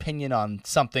somebody's opinion on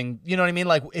something. You know what I mean?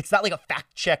 Like it's not like a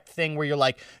fact check thing where you're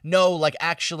like, no, like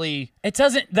actually. It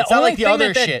doesn't. The It's not only like the thing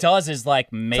other that shit. does is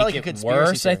like make like a it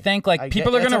conspiracy worse. I theory. think like I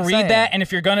people get- are that's gonna what I'm read that, saying. and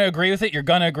if you're gonna agree with it, you're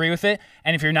gonna agree with it,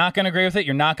 and if you're not gonna agree with it,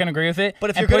 you're not gonna agree with it. But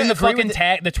if and you're putting gonna the agree fucking with it-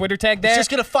 tag, the Twitter tag there, It's just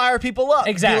going to fire people up.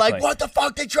 Exactly. Be like, what the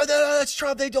fuck? They tried that. That's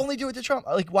Trump. They only do it to Trump.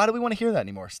 Like, why do we want to hear that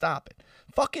anymore? Stop it.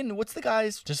 Fucking, what's the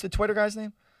guy's, just the Twitter guy's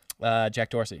name? Jack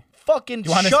Dorsey. Fucking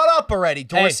wanna- shut up already, Hey,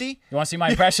 Dorsey. you want to see my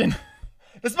impression?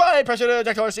 This is my impression of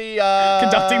Jack Dorsey.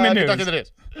 Conducting the news. Conducting the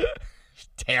news.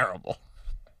 Terrible.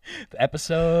 The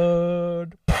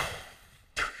episode.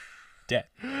 Dead.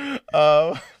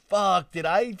 Fuck. Did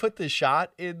I put the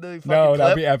shot in the fucking No, clip?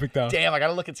 that'd be epic though. Damn, I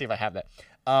gotta look and see if I have that.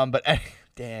 But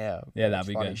damn. Yeah, that'd that's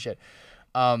be funny good. Shit.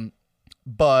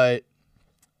 But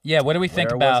Yeah, what do we think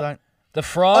where was about I? the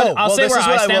fraud? Oh, I'll well, say this where is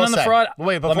what I stand will on the say. fraud.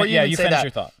 Wait, Let before me- you yeah, even you say finish that,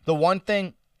 your thought. the one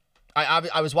thing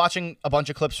I was watching a bunch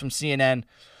of clips from CNN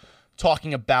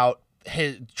talking about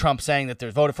Trump saying that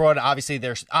there's voter fraud. Obviously,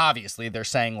 they're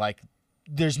saying like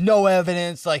there's no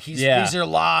evidence. Like these are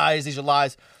lies. These are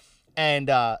lies. And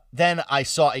then I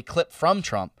saw a clip from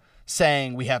Trump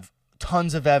saying we have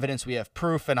tons of evidence. We have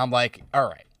proof. And I'm like, all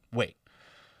right, wait,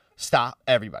 stop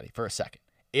everybody for a second.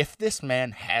 If this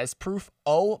man has proof,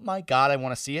 oh my God, I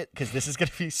want to see it because this is going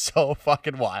to be so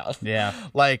fucking wild. Yeah.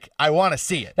 Like, I want to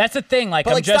see it. That's the thing. Like,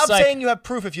 But I'm like, just stop like, saying you have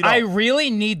proof if you don't. I really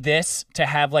need this to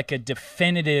have like a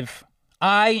definitive.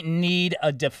 I need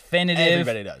a definitive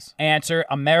Everybody does. answer.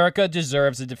 America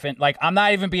deserves a Like, I'm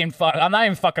not even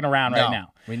fucking around right No,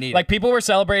 now. we need like it. people were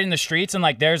celebrating the streets, and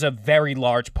like there's a very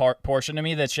large portion of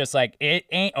me that's just like it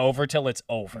ain't over till it's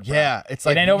over. Bro. Yeah, it's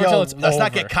like, it ain't over yo, till it's let's over.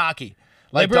 not get cocky.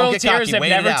 Like, Liberal don't get tears cocky. have Wait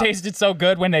never it out. tasted so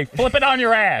good when they flip it on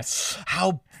your ass.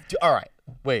 All right,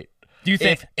 wait. Do you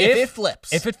think if it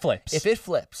flips? If it flips, If it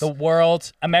flips. the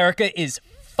world, America is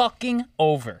fucking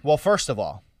over. Well, first of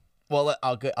all,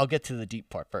 I'll get to the deep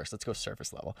part first. Let's go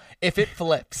surface level. If it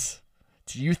flips,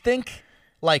 do you think,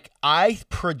 like, I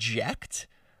project,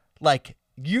 like,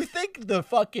 you think the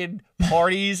fucking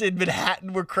parties in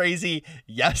Manhattan were crazy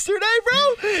yesterday,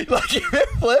 bro? Like, if it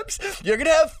flips, you're gonna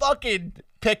have fucking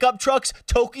pickup trucks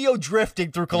Tokyo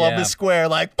drifting through Columbus Yeah. Square,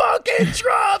 like, fucking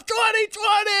Trump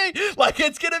 2020. Like,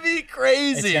 it's gonna be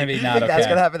crazy. It's gonna be I not think okay. that's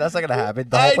gonna happen. That's not gonna happen.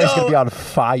 The I whole place is know. gonna be on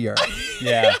fire.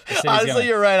 Yeah, the city's Honestly, gonna-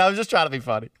 you're right. I was just trying to be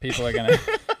funny. people are gonna.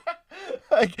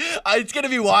 Like, it's gonna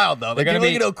be wild though. Like, They're gonna people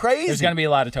are be gonna go crazy. There's gonna be a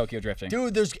lot of Tokyo drifting.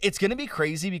 Dude, it's gonna be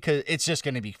crazy because it's just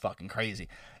gonna be fucking crazy.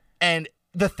 And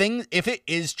the thing, if it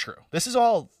is true, this is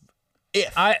all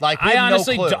if. I have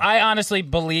honestly, no clue. I honestly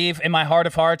believe in my heart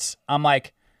of hearts. I'm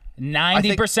like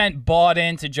 90% bought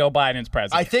into Joe Biden's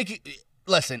president. I think.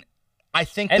 Listen, I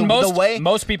think and the way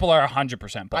most people are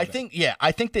 100% bought. I in. think, yeah,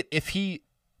 I think that if he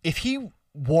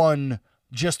won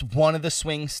just one of the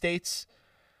swing states,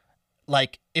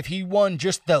 like if he won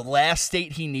just the last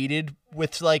state he needed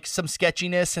with like some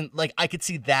sketchiness and like I could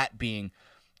see that being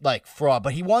like fraud,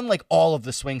 but he won like all of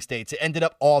the swing states. It ended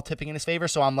up all tipping in his favor,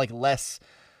 so I'm like less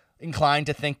inclined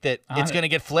to think that it's going to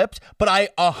get flipped, but I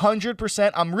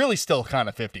 100%, I'm really still kind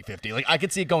of 50-50. Like I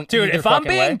could see it going Dude, either if I'm fucking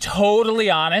being way. totally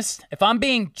honest,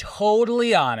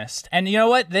 and you know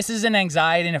what? This is an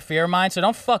anxiety and a fear of mine, so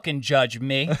don't fucking judge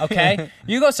me, okay?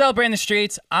 You go celebrate in the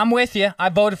streets. I'm with you. I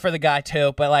voted for the guy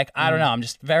too, but like, I don't know. I'm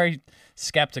just very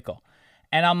skeptical.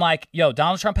 And I'm like, yo,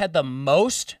 Donald Trump had the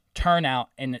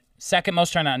second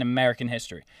most turnout in American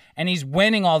history. And he's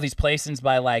winning all these places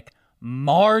by like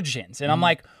margins. And I'm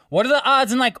like, what are the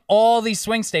odds in like all these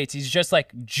swing states? He's just like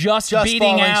just beating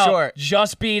falling out, short.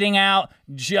 just beating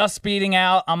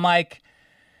out. I'm like,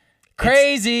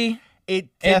 crazy. It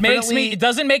It definitely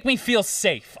doesn't make me feel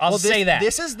safe. I'll Well, say that.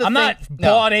 this is the I'm thing- not no.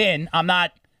 bought in. I'm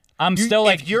I'm still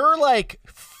like, if you're like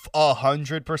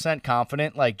 100%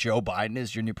 confident, like Joe Biden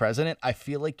is your new president, I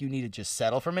feel like you need to just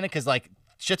settle for a minute because like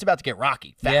shit's about to get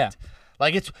rocky. Fact. Yeah.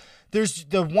 Like there's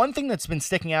the one thing that's been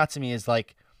sticking out to me is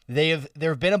like there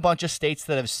have been a bunch of states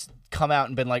that have come out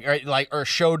and been or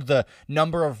showed the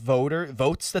number of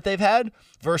votes that they've had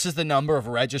versus the number of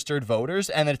registered voters,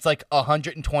 and it's like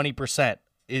 120%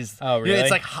 is. Oh, really?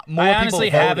 It's like more I people honestly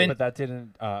voted. haven't- But that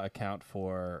didn't account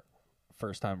for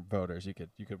first-time voters. You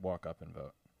could walk up and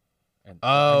vote. And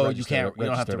Oh, and you can't- you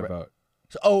don't have register to vote.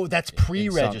 Oh, that's in some-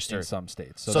 pre-registered. in some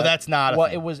states. So that's not a well.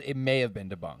 thing. It may have been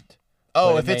debunked.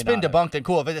 Oh, but if it it's may been not have. debunked, then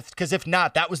cool. Because if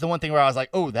not, that was the one thing where I was like,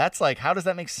 oh, that's like, how does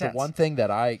that make sense? The one thing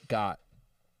that I got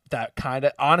that kind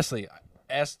of honestly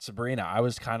asked Sabrina, I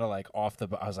was kind of like off the.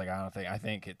 I was like, I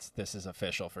think this is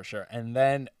official for sure. And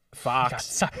then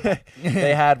Fox,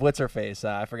 they had what's her face?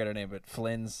 I forget her name, but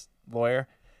Flynn's lawyer.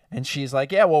 And she's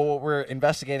like, yeah, well, what we're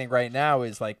investigating right now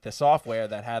is like the software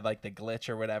that had like the glitch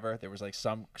or whatever. There was like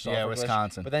some software glitch.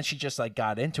 Wisconsin. But then she just like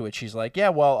got into it. She's like, yeah,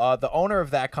 well, the owner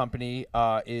of that company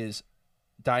is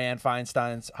Dianne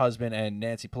Feinstein's husband and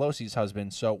Nancy Pelosi's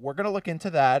husband. So we're going to look into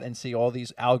that and see all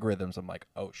these algorithms. I'm like,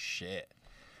 oh, shit.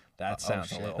 That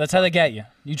sounds a little. that's how they get you.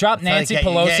 You drop how they Nancy get you.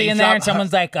 Pelosi Yeah, you in there, drop and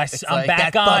someone's like, I'm like,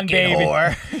 back that on, fucking baby.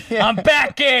 whore. I'm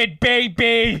back in,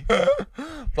 baby.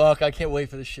 Fuck, I can't wait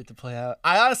for this shit to play out.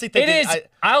 I honestly think It is.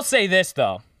 I'll say this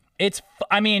though. It's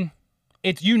going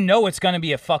to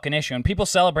be a fucking issue, and people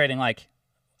celebrating like,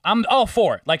 I'm all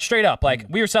for it, like straight up. Like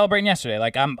we were celebrating yesterday.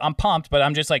 Like I'm pumped, but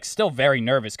I'm just like still very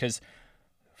nervous because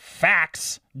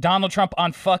facts. Donald Trump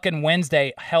on fucking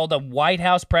Wednesday held a White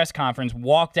House press conference,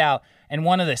 walked out, and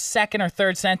one of the second or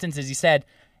third sentences he said,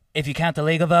 "If you count the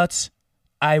legal votes,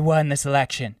 I won this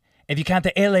election. If you count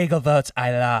the illegal votes,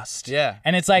 I lost." Yeah,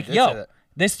 and it's like, he did say yo, that.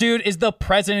 this dude is the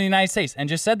president of the United States, and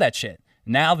just said that shit.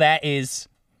 Now that is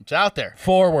it's out there.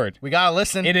 forward. We gotta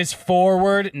listen. It is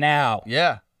forward now.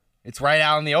 Yeah, it's right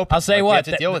out in the open. I'll say Like, we what.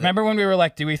 have to deal with remember when we were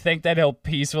like, do we think that he'll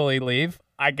peacefully leave?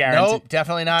 I it. guarantee. Nope,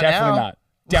 definitely not. Definitely now. not.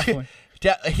 Definitely.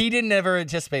 He didn't ever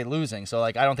anticipate losing, so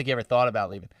like I don't think he ever thought about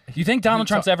leaving. You think Donald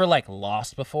Trump's ever like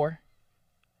lost before?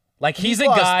 Like he's a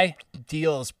lost guy.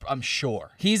 Deals, I'm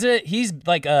sure. He's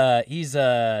like a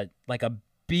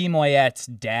B Moyette's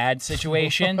dad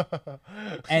situation,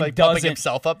 and Like pumping doesn't.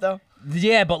 himself up though.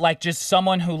 Yeah, but like just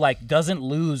someone who like doesn't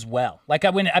lose well. Like I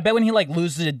bet when he like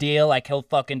loses a deal, like he'll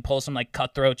fucking pull some like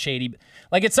cutthroat shady.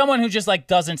 Like it's someone who just like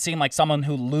doesn't seem like someone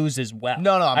who loses well.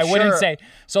 No, I wouldn't sure- say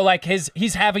so. Like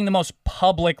he's having the most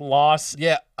public loss.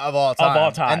 Yeah, of all time.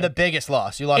 all time. And the biggest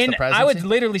loss. You lost In, the presidency. I would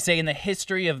literally say in the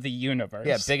history of the universe.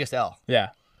 Yeah, biggest L. Yeah.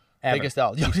 Ever. Biggest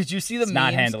L. Yo, did you see the memes?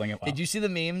 not handling it well. Did you see the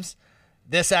memes?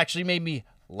 This actually made me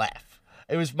laugh.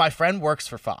 It was my friend works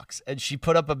for Fox, and she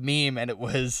put up a meme, and it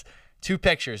was two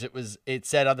pictures. It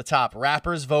said on the top,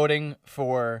 rappers voting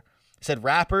for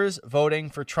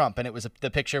Trump, and it was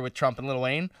the picture with Trump and Lil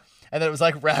Wayne, and then it was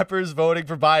like rappers voting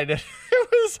for Biden. It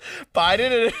was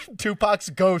Biden and Tupac's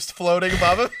ghost floating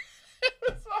above him. It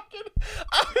was fucking.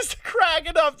 I was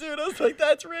cracking up, dude. I was like,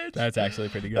 "That's rich. That's actually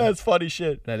pretty good. That's funny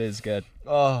shit." That is good.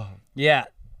 Oh, Yeah.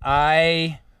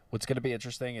 What's going to be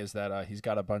interesting is that he's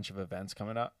got a bunch of events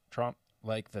coming up, Trump,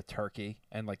 like the turkey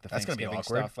and like the That's gonna be Thanksgiving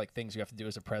awkward. stuff, like things you have to do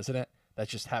as a president that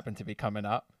just happen to be coming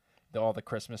up, all the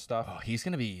Christmas stuff. oh, he's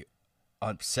gonna be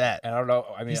upset. And I don't know.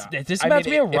 I mean, This is I about mean, to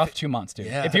be a if rough it- 2 months, dude.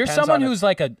 Yeah. If you're Depends someone on who's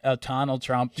like a Donald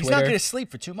Trump He's Twitter. not gonna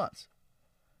sleep for 2 months.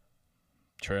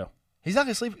 True. He's not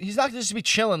gonna sleep. He's not gonna just be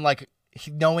chilling like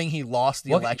knowing he lost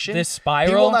the Look, election. This He will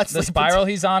spiral, not the sleep spiral until-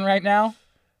 he's on right now.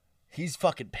 He's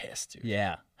fucking pissed, dude.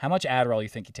 Yeah. How much Adderall you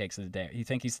think he takes a day? You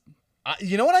think he's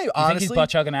You know what? I think honestly, he's butt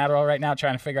chugging Adderall right now,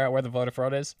 trying to figure out where the voter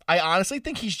fraud is? I honestly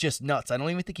think he's just nuts. I don't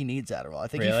even think he needs Adderall. I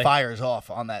think he Really? fires off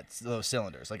on those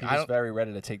cylinders. Like He I was don't. very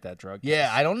ready to take that drug. Yeah,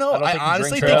 test. I don't know. I don't I think he honestly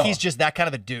drinks think at he's all. just that kind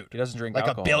of a dude. He doesn't drink like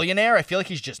alcohol. a billionaire. I feel like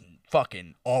he's just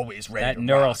fucking always ready. That to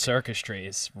neural rock. circuitry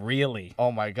is really.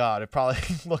 Oh my god! It probably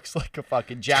looks like a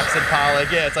fucking Jackson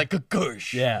Pollock. Yeah, it's like a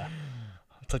goosh. Yeah.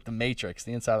 It's like the Matrix,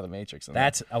 the inside of the Matrix.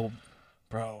 That's a.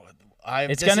 bro.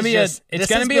 It's gonna be a. It's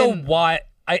gonna be a what?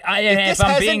 If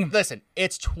I'm being. Listen,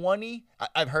 it's 20.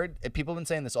 I've heard people have been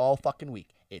saying this all fucking week.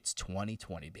 It's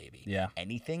 2020, baby. Yeah.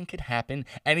 Anything could happen.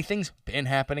 Anything's been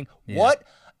happening. Yeah. What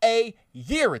a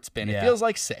year it's been. Yeah. It feels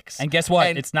like 6. And guess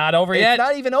what? It's not over yet. It's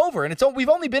not even over. And we've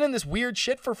only been in this weird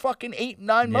shit for fucking 8-9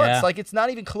 months. Yeah. Like it's not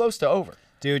even close to over.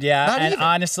 Dude, yeah. Not And even.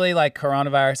 honestly, like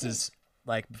coronavirus is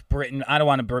like Britain. I don't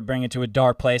want to bring it to a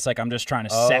dark place. Like I'm just trying to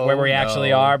set where we actually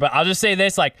no. are. But I'll just say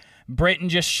this: like Britain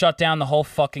just shut down the whole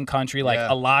fucking country. Like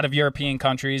Yeah. a lot of European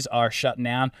countries are shutting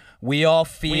down. We all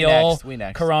feel We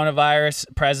next.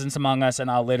 coronavirus presence among us, and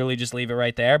I'll literally just leave it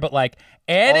right there. But like,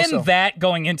 add in Also- that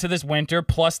going into this winter,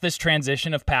 plus this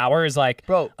transition of power is like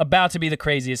Bro, about to be the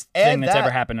craziest add thing that's that- ever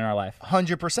happened in our life.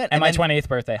 100%. And my then- 28th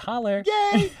birthday, holler.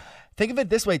 Yay! Think of it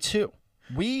this way too.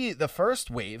 The first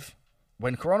wave,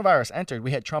 when coronavirus entered,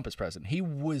 we had Trump as president. He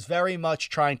was very much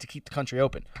trying to keep the country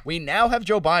open. We now have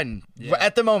Joe Biden.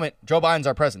 At the moment, Joe Biden's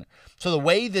our president. So the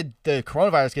way that the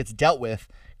coronavirus gets dealt with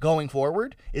going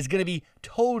forward is going to be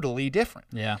totally different.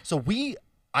 Yeah. So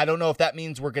I don't know if that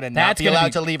means we're going to not That's be gonna allowed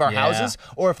be- to leave our yeah. houses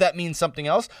or if that means something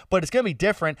else, but it's going to be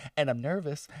different, and I'm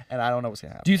nervous, and I don't know what's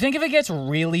going to happen. Do you think if it gets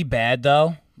really bad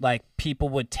though, like people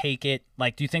would take it?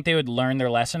 Like, do you think they would learn their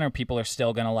lesson, or people are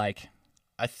still gonna like?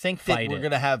 I think that Fight we're it.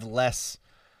 going to have less.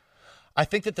 I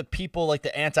think that the people, like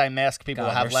the anti-mask people, will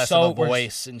God, have we're less so- of a we're-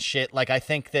 voice and shit. Like, I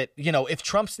think that, if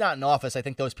Trump's not in office, I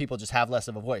think those people just have less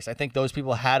of a voice. I think those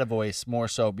people had a voice more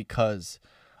so because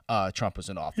Trump was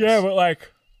in office. Yeah, but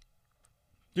like,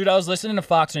 dude, I was listening to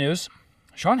Fox News.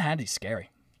 Sean Hannity's scary.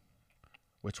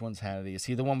 Which one's Hannity? Is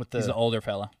he the one with the... He's the older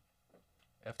fella.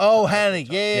 Oh, Hannity.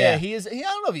 Yeah. Yeah. He is... I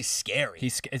don't know if he's scary.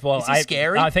 He's Is he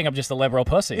scary? I think I'm just a liberal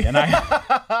pussy, and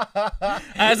I,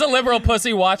 as a liberal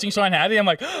pussy watching Sean Hannity, I'm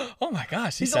like, oh my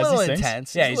gosh, he He's says a little these things.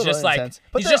 intense. Yeah, a he's little just like, intense.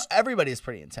 But he's just, everybody is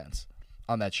pretty intense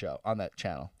on that show, on that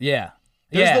channel. yeah,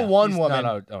 There's yeah. the one He's-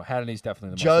 woman. No, Hannity's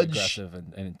definitely the Judge- most aggressive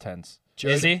and intense.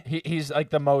 Is he? He's like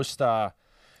the most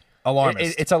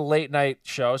Alarmist. It's a late night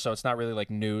show, so it's not really like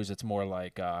news. It's more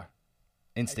like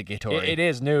Instigatory. it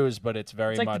is news, but it's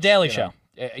very It's like The much Daily you Show.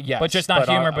 know, yes, But just not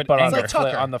humor, but on anger. the It's like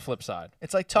Tucker. on the flip side.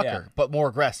 It's like Tucker, but more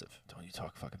aggressive. Don't you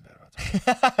talk fucking bad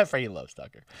about Tucker. Freddie loves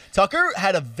Tucker. Tucker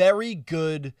had a very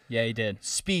good Yeah, he did.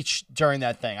 speech during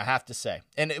that thing, I have to say.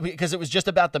 And because it was just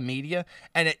about the media,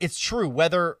 and it's true,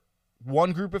 whether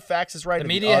one group of facts is right The or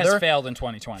media the other, has failed in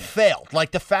 2020. failed. Like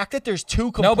the fact that there's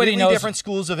two Nobody completely knows- different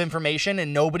schools of information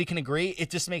and nobody can agree, it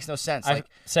just makes no sense. I Like,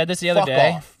 said this the other fuck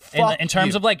day. off. In Fuck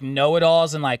terms you. of like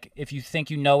know-it-alls and like if you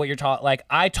think you know what you're talking, like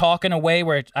I talk in a way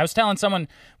where I was telling someone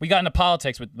we got into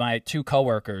politics with my two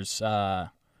coworkers,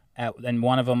 and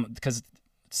one of them because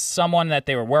someone that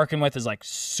they were working with is like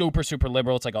super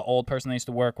liberal. It's like an old person they used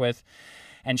to work with,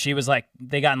 and she was like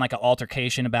they got in like an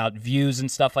altercation about views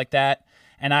and stuff like that.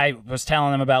 And I was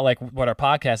telling them about like what our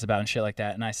podcast is about and shit like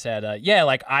that. And I said, yeah,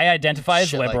 like I identify as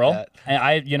Shit like liberal. that. And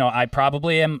I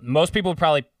probably am. Most people would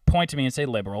probably point to me and say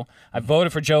liberal. I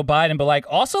voted for Joe Biden, but like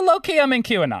also low key, I'm in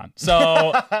QAnon.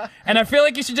 So, and I feel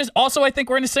like you should just also, I think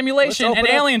we're in a simulation Let's and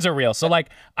open up. aliens are real. So like,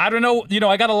 I don't know,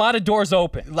 I got a lot of doors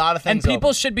open. A lot of things And people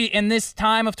open. should be in this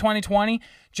time of 2020,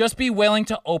 just be willing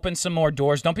to open some more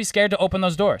doors. Don't be scared to open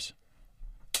those doors.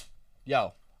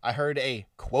 yo, I heard a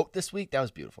quote this week. That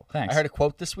was beautiful. Thanks. I heard a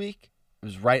quote this week. It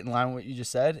was right in line with what you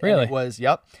just said. Really? And it was,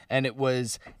 and it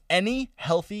was, any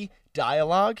healthy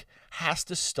dialogue has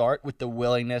to start with the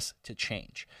willingness to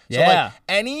change. So Yeah. like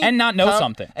any And not know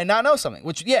something. And not know something,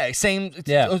 which same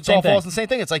Yeah, it's same all falls thing. in the same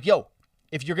thing. It's like, yo,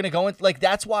 if you're going to go in, like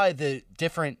that's why the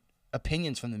different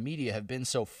opinions from the media have been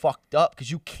so fucked up,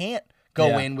 because you can't go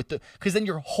Yeah. in with because then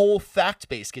your whole fact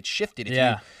base gets shifted. If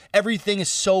Yeah. everything is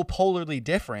so polarly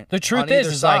different. The truth on is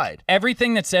either like side.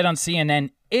 everything that's said on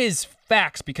CNN is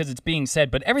facts because it's being said,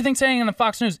 but everything saying on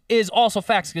Fox News is also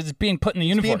facts because it's being put in the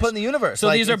universe. being put in the universe. So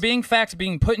Like, these are it's- being facts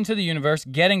being put into the universe,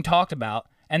 getting talked about,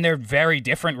 and they're very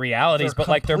different realities, They're but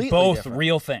like they're completely both different.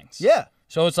 real things. Yeah.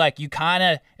 So it's like you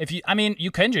kind of,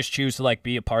 you can just choose to like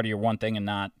be a part of your one thing and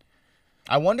not.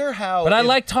 I wonder how. But I if-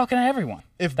 like talking to everyone.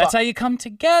 if That's Bi- how you come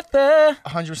together.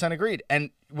 100% agreed.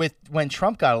 And when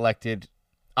Trump got elected,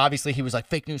 obviously he was like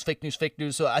fake news, fake news, fake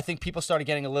news. So I think people started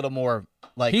getting a little more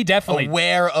like He definitely-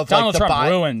 aware of Donald like the Trump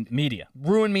ruined media.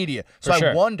 ruined media. So For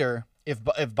sure. I wonder if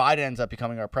Biden ends up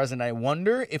becoming our president, I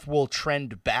wonder if we'll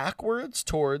trend backwards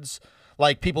towards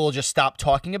like people will just stop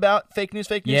talking about fake news,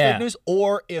 Yeah. fake news,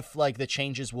 or if like the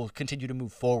changes will continue to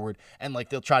move forward and like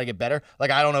they'll try to get better.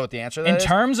 Like I don't know what the answer to that In is.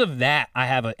 terms of that, I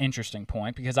have an interesting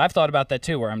point because I've thought about that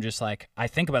too, where I'm just like, I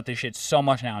think about this shit so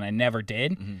much now and I never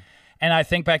did. Mm-hmm. And I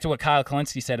think back to what Kyle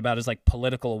Kalinske said about his like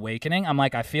political awakening. I'm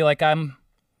like, I feel like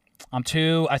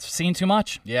I've seen too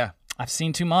much. Yeah. I've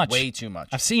seen too much. Way too much.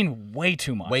 I've seen way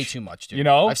too much. Way too much, dude. You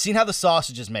know? I've seen how the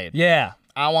sausage is made. Yeah.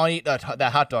 I don't want to eat that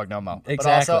hot dog no more.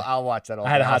 Exactly. But also, I'll watch that all I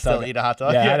had day. a I'll hot dog. still eat a hot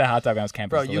dog. Yeah, I had a hot dog when I was camping.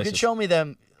 Bro, It's you can delicious. show me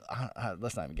them.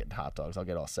 Let's not even get into hot dogs. I'll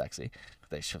get all sexy.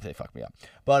 They fuck me up.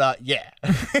 But yeah.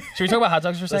 Should we talk about hot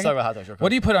dogs for a second? Let's talk about hot dogs real quick. What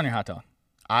do you put on your hot dog?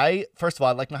 First of all,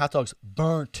 I like my hot dogs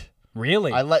burnt.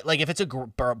 Really? I like if it's a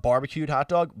barbecued hot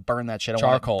dog, burn that shit. I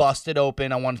Charcoal. want it busted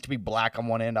open. I want it to be black on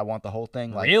one end. I want the whole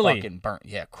thing like Really? fucking burnt.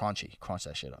 Yeah, crunchy. Crunch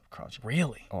that shit up. Crunchy.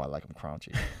 Really? Oh, I like them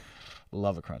crunchy.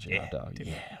 Love a crunchy hot dog. dude.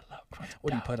 Yeah, love crunchy.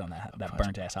 What do you put on that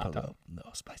burnt ass hot Put a dog?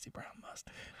 little spicy brown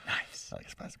mustard. Nice. I like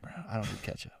spicy brown. I don't do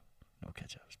ketchup. No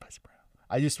ketchup. Spicy brown.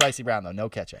 I do spicy brown though. No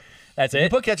ketchup. That's If you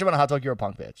it. put ketchup on a hot dog, you're a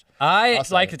punk bitch. I I'll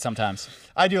say like it. it sometimes.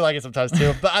 I do like it sometimes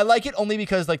too, but I like it only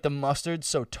because like the mustard's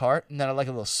so tart, and then I like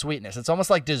a little sweetness. It's almost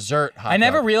like dessert hot I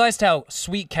never dog. realized how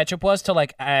sweet ketchup was till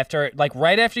like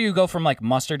right after you go from like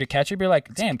mustard to ketchup, you're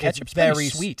like, damn, ketchup's very pretty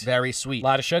sweet. Very sweet. A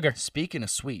lot of sugar. Speaking of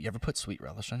sweet, you ever put sweet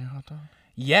relish on your hot dog?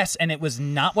 Yes, and it was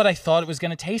not what I thought it was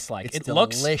going to taste like. It's it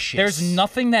looks delicious. There's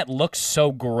nothing that looks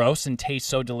so gross and tastes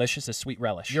so delicious as sweet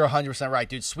relish. You're 100% right,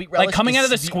 dude. Sweet relish. like coming is out of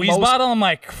the squeeze bottle, I'm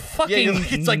like, Yeah, fucking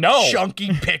it's like no. chunky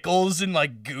pickles and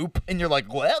like goop, and you're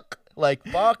like, what? Like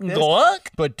fuck this.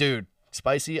 Gluck? But dude,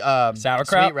 spicy Sauerkraut?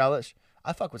 sweet relish.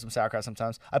 I fuck with some sauerkraut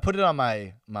sometimes. I put it on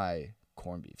my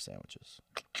corned beef sandwiches.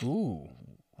 Ooh,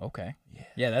 okay.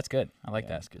 Yeah, that's good. I like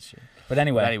That's that. good shit. But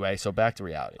anyway, But anyway, so back to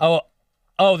reality.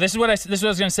 Oh, this is what I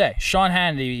was gonna say. Sean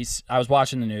Hannity. I was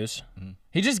watching the news.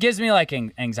 He just gives me like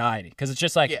anxiety because it's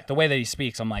just like Yeah. the way that he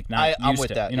speaks. I'm like not I'm used with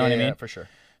to. that. You know Yeah, what I mean? yeah, for sure.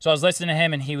 So I was listening to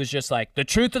him, and he was just like, the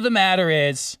truth of the matter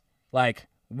is, like,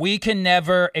 we can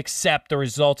never accept the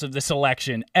results of this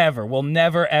election ever. We'll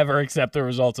never ever accept the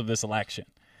results of this election,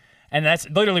 and that's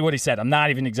literally what he said. I'm not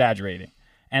even exaggerating.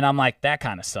 And I'm like, that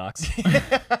kind of sucks.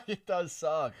 It does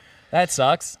suck. That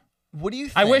sucks. What do you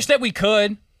think? I wish that we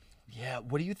could. Yeah,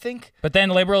 what do you think? But then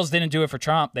liberals didn't do it for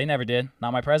Trump. They never did.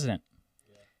 Not my president.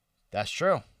 That's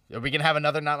true. Are we going to have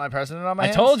another not my president on my I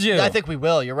hands? told you. I think we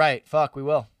will. You're right. Fuck, we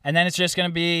will. And then it's just going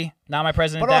to be not my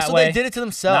president But that also way. they did it to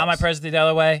themselves. Not my president the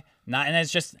other way. Not, and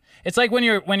it's like when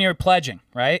you're pledging,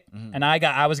 right? Mm-hmm. And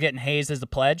I was getting hazed as the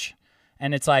pledge.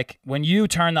 And it's like when you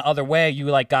turn the other way, you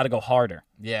like got to go harder.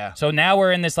 Yeah. So now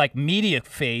we're in this like media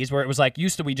phase where it was like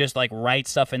used to we just like write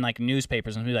stuff in like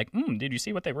newspapers and be like, did you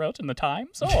see what they wrote in the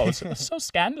Times? Oh, it's so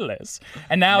scandalous.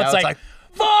 And now it's like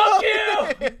fuck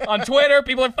you on Twitter.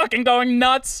 People are fucking going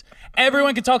nuts.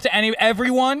 Everyone can talk to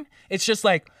everyone. It's just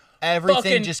like Everything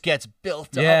fucking- just gets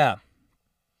built up. yeah.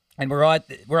 And we're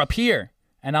up here,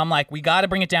 and I'm like, we got to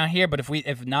bring it down here. But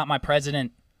if not my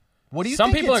president, What do you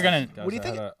some think people it's- are gonna. Guys, What do you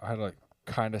think? I had a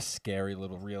kind of scary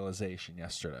little realization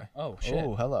yesterday. Oh shit!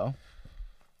 Oh, hello.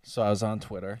 So I was on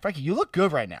Twitter. Frankie, you look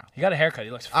good right now. He got a haircut.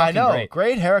 He looks fucking I know. great.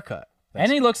 Great haircut.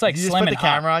 And he looks like Did you just slim put and the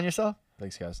hot. camera on yourself?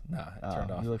 Thanks, guys. Nah, it Oh,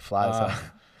 turned off. you look fly as Uh,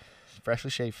 hell. Freshly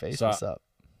shaved face. so- What's up?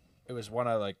 It was one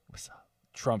I like.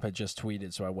 Trump had just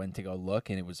tweeted, so I went to go look,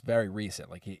 and it was very recent.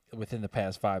 Like within the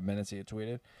past 5 minutes, he had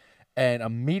tweeted, and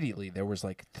immediately there was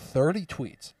like 30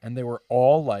 tweets, and they were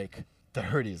all like,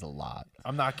 30 is a lot.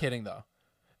 I'm not kidding though.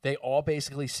 They all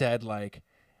basically said like,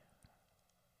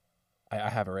 I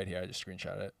have it right here. I just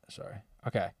screenshot it. Sorry.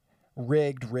 Okay.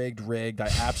 Rigged. I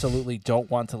absolutely don't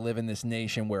want to live in this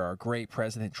nation where our great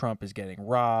President Trump is getting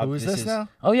robbed. Who is this now?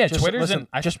 Oh yeah, Just Twitter's listen,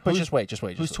 in. just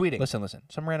wait. who's tweeting? Listen.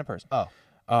 Some random person. Oh.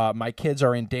 My kids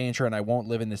are in danger, and I won't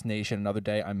live in this nation another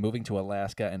day. I'm moving to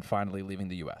Alaska and finally leaving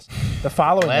the U.S. The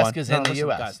following Alaska's one, in the listen,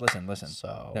 US. Guys, listen.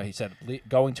 So- no, he said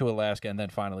going to Alaska and then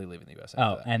finally leaving the U.S. Oh,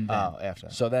 after that. and then, Oh, after.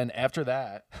 So then after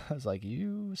that, I was like,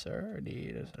 you, sir,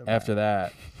 need a after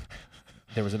that,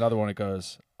 there was another one that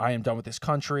goes, I am done with this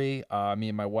country. Me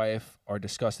and my wife are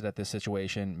disgusted at this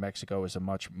situation. Mexico is a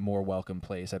much more welcome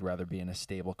place. I'd rather be in a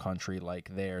stable country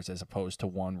like theirs as opposed to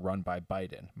one run by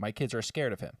Biden. My kids are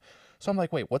scared of him. So I'm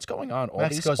like, wait, what's going on?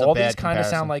 Mexico's a all bad these kind of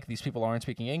comparison. sound like these people aren't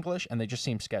speaking English, and they just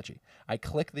seem sketchy. I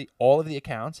click all of the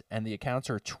accounts, and the accounts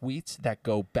are tweets that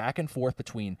go back and forth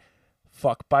between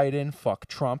fuck Biden, fuck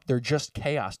Trump. They're just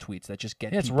chaos tweets that just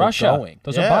get yeah, it's people Russia. going.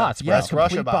 Those Yeah. are bots, bro. Yes, Complete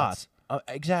Russia bots.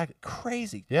 Exactly.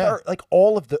 Crazy. Yeah. Like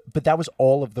all of the, but that was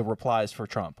all of the replies for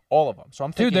Trump. All of them. So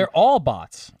I'm thinking, Dude, they're all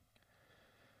bots.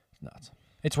 nuts.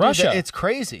 It's Russia. It's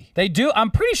crazy. They do.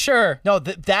 I'm pretty sure. No,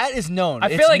 that is known. I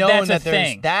feel It's like known that's a that there's-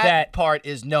 thing, That, that- part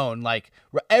is known. Like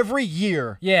every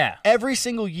year, Yeah. every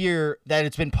single year that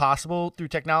it's been possible through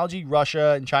technology,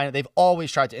 Russia and China, they've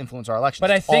always tried to influence our elections.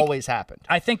 But I It's think- always happened.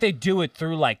 I think they do it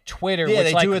through like Twitter, Yeah, which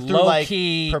they like do it through low like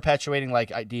key. perpetuating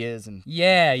like ideas and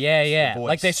Yeah. voice.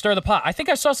 Like they stir the pot. I think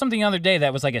I saw something the other day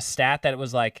that was like a stat that it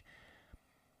was like,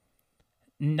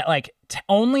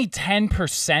 only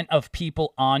 10% of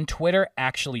people on Twitter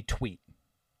actually tweet.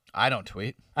 I don't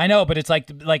tweet. I know, but it's like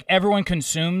everyone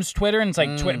consumes Twitter, and it's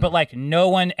like Twitter, but like no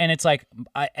one, and it's like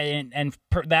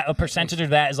that a percentage of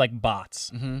that is like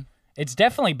bots, It's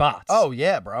definitely bots. Oh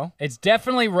yeah, bro. It's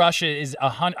definitely Russia is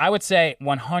I would say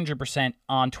 100%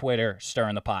 on Twitter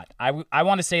stirring the pot. I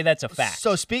want to say that's a fact.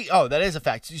 So that is a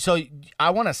fact. So I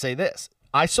want to say this.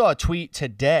 I saw a tweet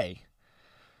today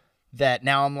that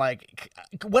now I'm like,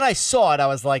 when I saw it, I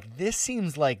was like, this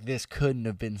seems like this couldn't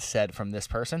have been said from this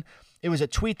person. It was a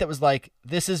tweet that was like,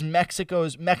 this is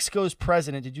Mexico's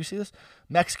president. Did you see this?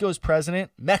 Mexico's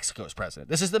president.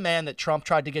 This is the man that Trump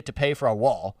tried to get to pay for a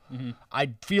wall. Mm-hmm.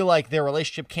 I feel like their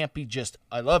relationship can't be just,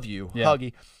 I love you,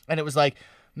 huggy. And it was like,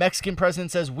 Mexican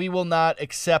president says, we will not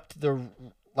accept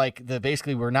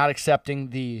basically we're not accepting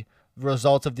the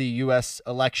results of the U.S.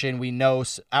 election. We know,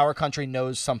 our country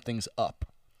knows something's up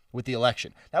with the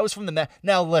election. That was from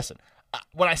now listen,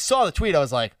 when I saw the tweet, I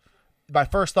was like, my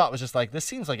first thought was just like, this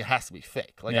seems like it has to be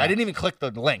fake. Like, I didn't even click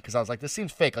the link because I was like, this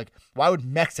seems fake. Like, why would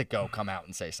Mexico come out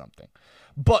and say something?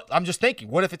 But I'm just thinking,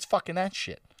 what if it's fucking that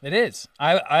shit? It is.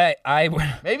 I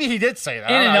Maybe he did say that.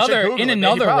 In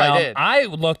another realm, I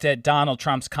looked at Donald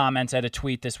Trump's comments at a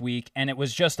tweet this week, and it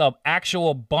was just a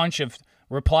actual bunch of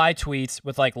reply tweets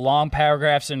with like long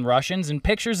paragraphs in Russians and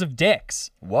pictures of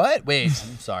dicks. What? Wait,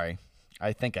 I'm sorry.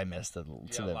 I think I missed it.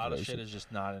 A lot of shit is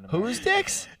just not in America. Who's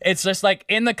dicks? It's just like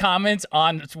in the comments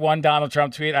on one Donald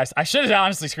Trump tweet. I should have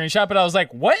honestly screenshot, but I was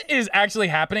like, what is actually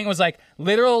happening? It was like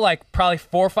literal, like probably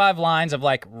 4 or 5 lines of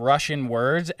like Russian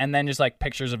words and then just like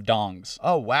pictures of dongs.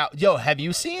 Oh, wow. Yo, have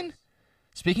you seen?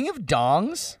 Speaking of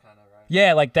dongs.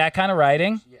 Yeah, like that kind of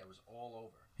writing. Yeah, it was all over.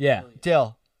 Yeah.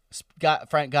 Dill,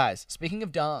 Frank, guys, speaking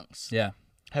of dongs. Yeah.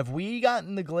 Have we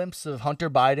gotten the glimpse of Hunter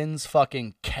Biden's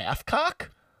fucking calf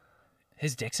cock?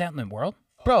 His dick's out in the world?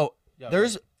 Bro,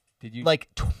 there's Did you like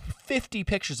 50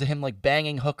 pictures of him like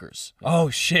banging hookers. Oh,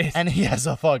 shit. And he has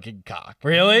a fucking cock.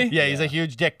 Really? Yeah, he's a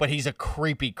huge dick, but he's a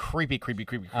creepy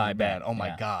I man. bet, Oh my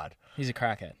yeah. God. He's a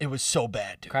crackhead. It was so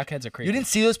bad, dude. Crackheads are creepy. You didn't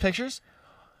see those pictures?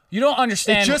 You don't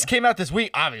understand. It just came out this week,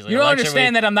 obviously. You don't election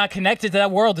understand week. that I'm not connected to that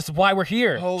world. This is why we're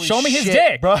here. Holy Show me his shit,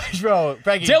 dick. Bro,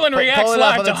 Frankie, Dylan pull reacts it up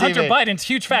live on to the Hunter TV. Biden's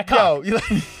huge fat cock.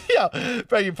 Yo,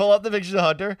 Frankie, pull up the pictures of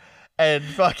Hunter and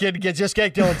fucking get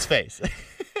Dylan's face.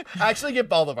 Actually, get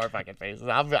both of our fucking faces.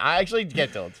 I actually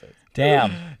get Dylan's face.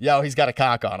 Damn. Yo, he's got a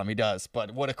cock on him. He does.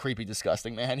 But what a creepy,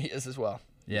 disgusting man he is as well.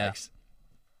 Yeah. Yikes.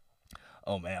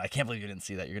 Oh, man. I can't believe you didn't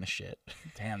see that. You're going to shit.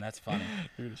 Damn, that's funny.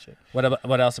 You're going to shit.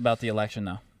 What else about the election,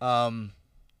 though?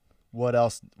 What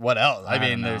else? I mean,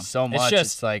 don't know. there's so It's much.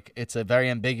 just- It's like, it's a very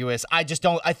ambiguous. I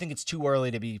think it's too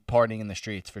early to be partying in the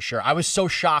streets for sure. I was so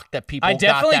shocked that people I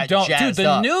definitely got that don't. Dude, jazzed the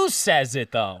up. news says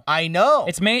it, though. I know.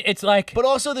 It's like. But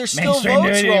also, there's still Mainstream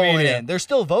votes media. rolling in. There's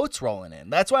still votes rolling in.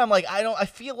 That's why I'm like, I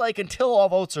feel like until all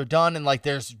votes are done and like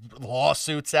there's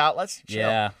lawsuits out, let's chill.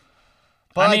 Yeah.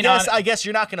 But I mean, I guess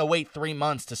you're not gonna wait 3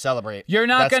 months to celebrate. You're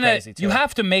not That's gonna. crazy, too. You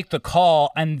have to make the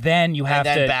call, and then you have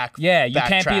then to. Yeah, you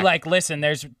can't be backtrack. like, listen,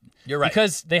 there's. You're right.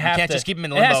 Because they have can't to. just keep 'em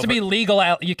in It has limbo to be for-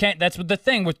 legal. You can't. That's the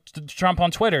thing with Trump on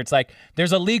Twitter. It's like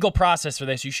there's a legal process for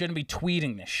this. You shouldn't be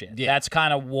tweeting this shit. Yeah. That's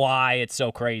kind of why it's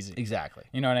so crazy. Exactly.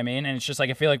 You know what I mean? And it's just like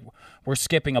I feel like we're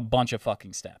skipping a bunch of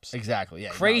fucking steps. Exactly. Yeah.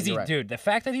 no, Crazy, you're right. dude. The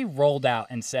fact that he rolled out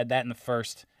and said that in the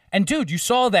first. And dude, you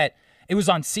saw that it was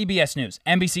on CBS News,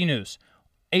 NBC News,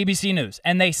 ABC News,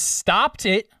 and they stopped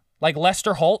it. Like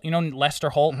Lester Holt, you know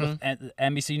Lester Holt with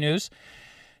NBC News.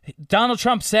 Donald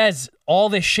Trump says all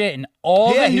this shit, and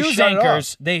all Yeah, the he news shut it off.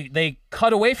 anchors they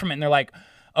cut away from it, and they're like,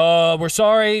 we're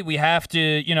sorry, we have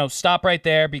to stop right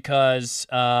there because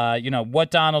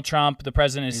what Donald Trump, the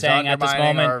president, is He's saying at this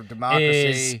undermining our moment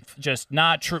democracy. is just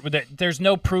not true. There's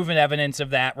no proven evidence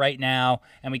of that right now,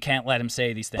 and we can't let him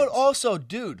say these things. But also,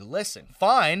 dude, listen,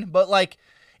 fine, but like,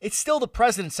 it's still the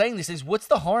president saying these things. What's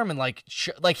the harm in like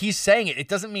he's saying it? It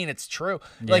doesn't mean it's true.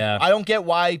 Like, Yeah. I don't get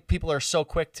why people are so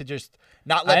quick to just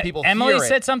not let people Emily hear it.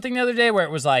 said something the other day where it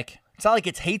was like, It's not like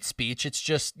it's hate speech. It's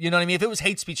just, you know what I mean? If it was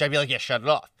hate speech, I'd be like, yeah, shut it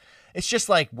off. It's just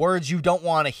like words you don't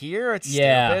want to hear. It's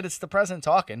Yeah. stupid. It's the president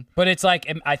talking. but it's like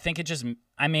I think it just.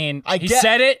 I mean, I he get-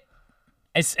 said it.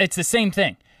 It's the same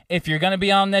thing. If you're gonna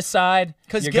be on this side,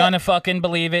 'Cause you're get- gonna fucking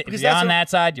believe it. If because you're that's on what- that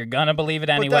side, you're gonna believe it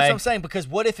But that's anyway. what I'm saying. Because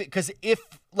what if because if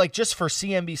like just for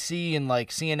CNBC and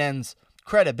like CNN's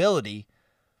credibility,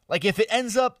 like if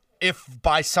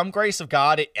by some grace of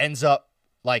God it ends up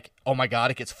like, oh my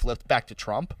God, it gets flipped back to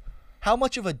Trump. How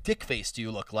much of a dick face do you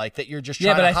look like that you're just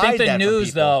Yeah, trying but to I hide think the that from news,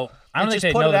 people? though, I don't Like, think just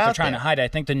they put know it that they're out trying there. to hide it. I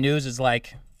think the news is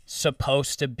like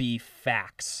supposed to be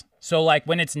facts. So like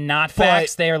when it's not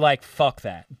facts, they're like, fuck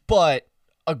that. But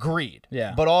agreed.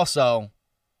 Yeah. But also,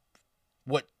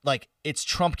 it's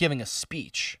Trump giving a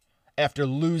speech after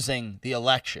losing the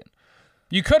election.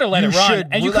 You could have let You it run, should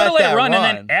and you let could have let that it run, and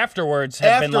run. then afterwards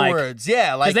have been like, Afterwards,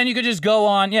 yeah, because like then you could just go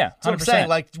on, yeah, 100%. that's what I'm saying.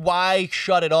 Like, why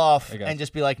shut it off Hey, guys. and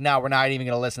just be like, no, we're not even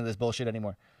gonna listen to this bullshit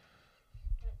anymore?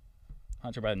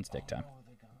 Hunter Biden's dick time.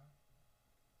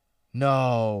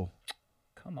 No,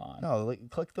 Come on,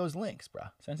 click those links, bro.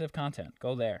 sensitive content.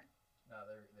 Go there.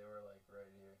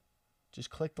 Just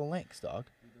click the links, dog.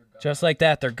 Just like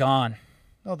that, they're gone.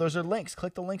 No, those are links.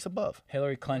 Click the links above.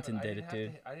 Hillary Clinton did it,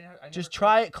 dude. Just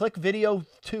try it. Click video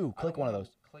 2. Click one of those.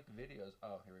 Click videos.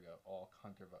 Oh, here we go. All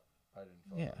Hunter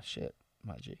Biden. Yeah, shit,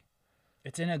 my G.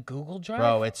 It's in a Google Drive.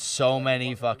 Bro, it's so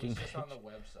many fucking. It's on the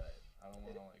website. I don't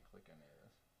want to like click any of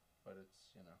this, but it's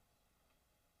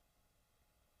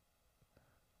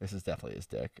This is definitely his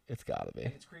dick. It's gotta be.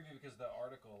 It's creepy because the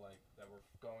article like that we're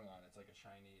going on, it's like a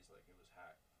Chinese, like it was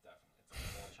hacked. Definitely,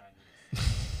 it's like all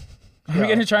Chinese. Are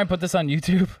we gonna try and put this on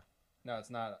YouTube? No,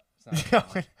 it's not. It's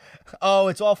not. Oh,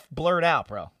 it's all blurred out,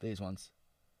 bro. These ones.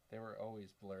 They were always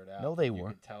blurred out. No, they you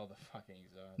weren't. could tell the fucking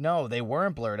zone. No, they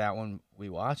weren't blurred out when we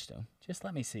watched them. Just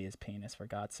let me see his penis, for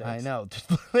God's sake. I know.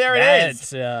 There it is.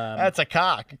 That's a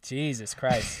cock. Jesus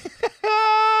Christ.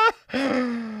 One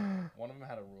of them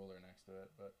had a ruler next to it,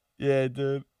 but Yeah,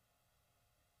 dude.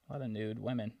 A lot of nude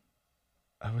women.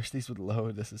 I wish these would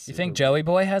load. This is. You think Joey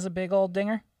Boy has a big old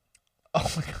dinger? Oh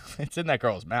my god, it's in that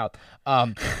girl's mouth.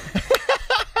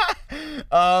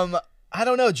 I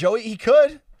don't know, Joey. He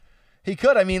could.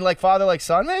 I mean, like father, like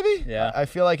son, maybe. Yeah. I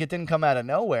feel like it didn't come out of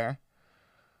nowhere.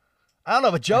 I don't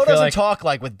know, but Joe feel doesn't like- talk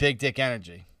like with big dick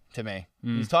energy to me.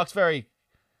 Mm. He talks very,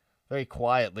 very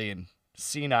quietly and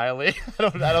senilely.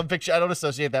 I don't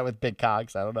associate that with big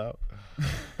cocks. I don't know.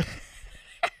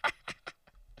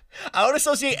 I don't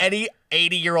associate any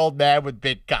 80-year-old man with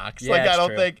big cocks. Yeah, like it's I don't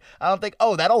true. think.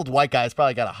 Oh, that old white guy's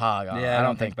probably got a hog on. Yeah, I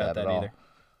don't think about that that at all. either.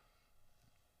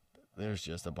 There's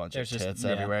just a bunch There's of just- tits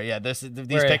yeah. everywhere. Yeah, these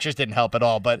We're- pictures didn't help at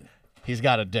all, but he's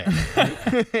got a dick.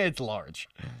 It's large.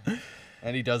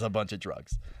 And he does a bunch of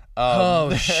drugs.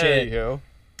 Oh, shit. anywho.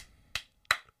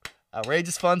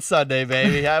 Outrageous Fun Sunday,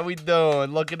 baby. How we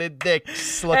doing? Looking at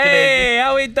dicks. Hey,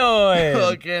 how we doing?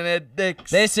 Looking at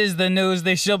dicks. This is the news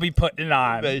they should be putting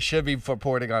on. They should be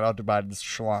reporting on Hunter Biden's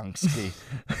schlongski.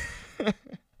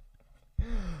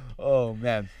 Oh,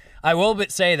 man. I will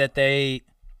say that the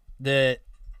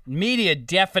media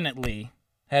definitely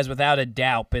has, without a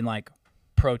doubt, been like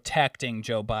protecting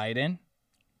Joe Biden,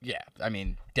 Yeah, I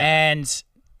mean, and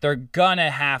they're gonna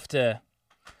have to.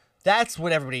 that's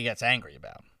what everybody gets angry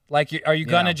about. Like, are you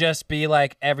gonna Yeah. just be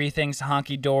like everything's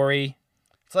honky dory,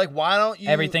 It's like, why don't you...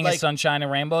 everything like, is sunshine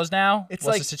and rainbows now? It's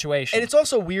What's like, the situation? And it's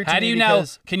also weird to How me do you now?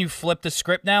 because... Can you flip the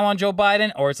script now on Joe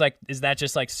Biden, or it's like, is that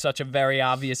just like such a very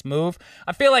obvious move?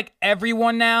 I feel like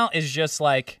everyone now is just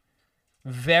like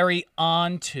very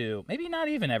onto. Maybe not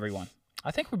even everyone. I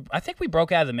think we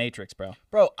broke out of the Matrix, bro.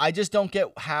 Bro, I just don't get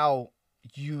how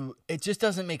it just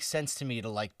doesn't make sense to me to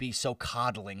like be so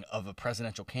coddling of a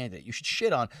presidential candidate. You should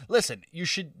shit on. Listen, you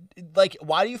should like.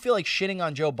 Why do you feel like shitting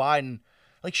on Joe Biden?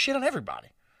 Like shit on everybody.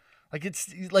 Like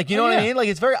it's like you know what I yeah. mean. Like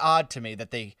it's very odd to me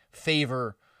that they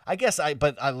favor.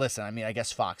 But I listen. I mean, I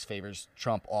guess Fox favors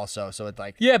Trump also. So it's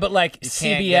like Yeah, but like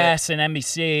can't get CBS and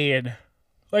NBC and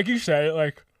like you said,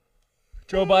 like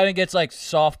Joe Biden gets like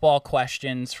softball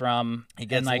questions from He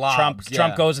gets and, like lobs,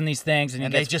 Trump yeah. goes in these things and,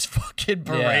 and he they gets, just fucking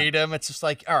berate him. It's just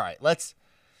like, all right, let's.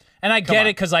 and I get on.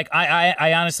 it because like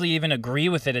I honestly even agree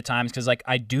with it at times because like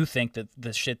I do think that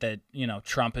the shit that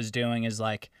Trump is doing is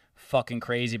like fucking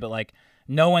crazy, but like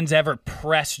no one's ever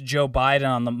pressed Joe Biden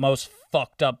on the most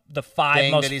fucked up, the five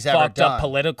Thing most that he's ever fucked up done.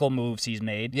 political moves he's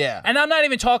made. Yeah. And I'm not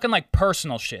even talking like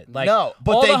personal shit. Like No,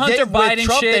 but all they the Hunter with Biden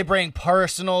Trump, shit. They bring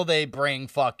personal, they bring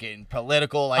fucking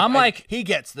political. Like I'm like- he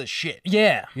gets the shit.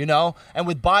 yeah. You know? And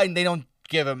with Biden, they don't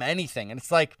give him anything. And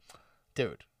it's like,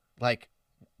 dude, like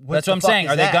That's what I'm saying.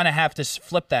 Are they gonna have to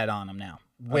flip that on him now?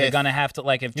 Are they With- gonna have to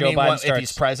like if You Joe mean Biden what, if starts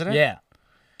he's president? Yeah.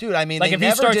 Dude, I mean, Like they if he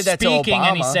never starts did that to speaking Obama.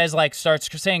 and he says like starts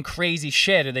saying crazy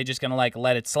shit, are they just gonna like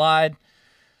let it slide?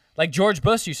 Like George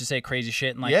Bush used to say crazy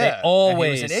shit and like yeah, they and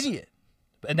always he was an idiot.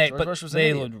 and they George but Bush was an they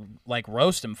idiot. would like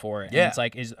roast him for it. And Yeah. it's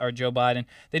like or Joe Biden.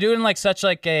 They do it in like such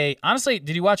like a honestly,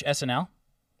 did you watch SNL?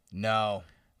 No.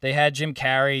 They had Jim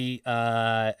Carrey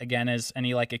again and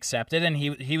he like accepted and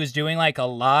he was doing like a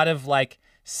lot of like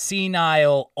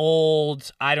senile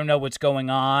old I don't know what's going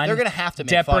on. They're gonna have to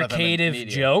make fun of him in deprecative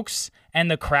media. jokes and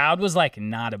the crowd was like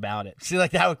not about it. See,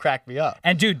 like that would crack me up.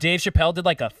 And dude, Dave Chappelle did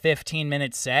like a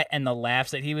 15-minute set and the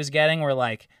laughs that he was getting were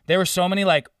like there were so many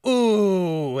like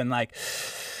ooh and like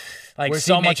Was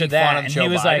he so much of making fun that of and Joe he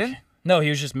was Biden? like No, he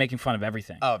was just making fun of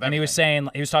everything. Oh, of and he was everything. saying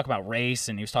he was talking about race,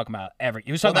 and he was talking about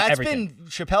he was Well, talking about that's everything. been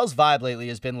Chappelle's vibe lately.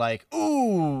 Has been like,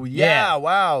 ooh, yeah, Yeah.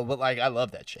 wow, but like I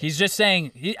love that shit. He's just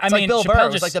saying. I It's mean, like Bill Chappelle Burr.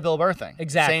 It's just like the Bill Burr thing.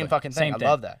 exactly Same fucking thing. Same I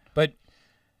love that. But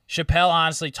Chappelle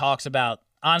honestly talks about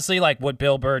like what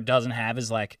Bill Burr doesn't have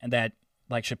is like that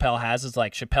like Chappelle has is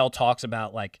like Chappelle talks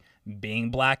about like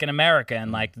being black in America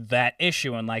and like that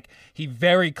issue and like he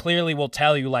very clearly will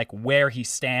tell you like where he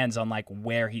stands on like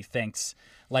where he thinks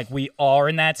like we are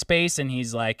in that space and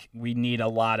he's like we need a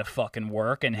lot of fucking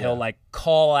work and he'll like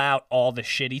call out all the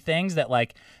shitty things that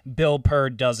like Bill Burr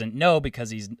doesn't know because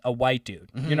he's a white dude.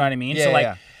 You know what I mean? Yeah, so like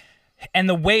yeah. and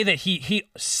the way that he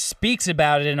speaks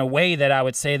about it in a way that I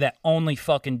would say that only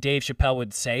fucking Dave Chappelle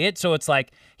would say it. So it's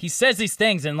like he says these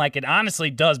things and like it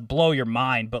honestly does blow your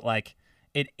mind, but like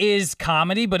it is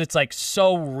comedy, but it's like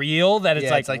so real that it's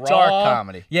Yeah, like it's like raw. dark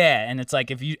comedy. Yeah, and it's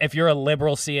like if you're a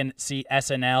liberal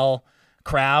SNL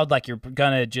crowd, like you're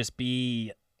gonna just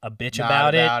be a bitch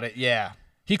Not about it. Yeah.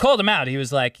 He called him out. He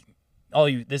was like, "Oh,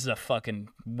 this is a fucking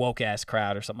woke ass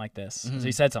crowd" or something like this. So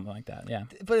he said something like that. Yeah.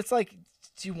 But it's like,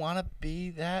 do you want to be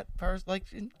that person? Like,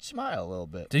 smile a little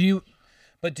bit. Do you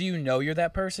know you're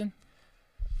that person?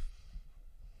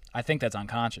 I think that's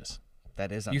unconscious.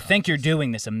 That is. You think you're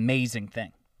doing this amazing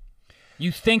thing.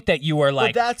 You think that you are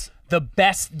like that's the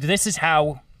best. This is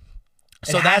how.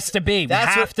 So has- that's to be. We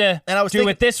that's have what- to and I was do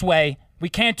thinking- it this way. We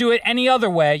can't do it any other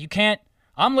way. You can't.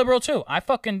 I'm liberal too. I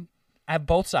fucking have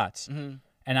both sides, and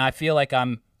I feel like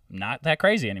I'm not that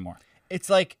crazy anymore. It's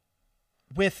like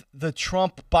with the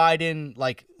Trump Biden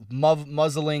like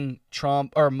muzzling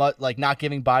Trump or like not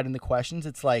giving Biden the questions.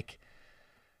 It's like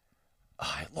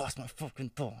I lost my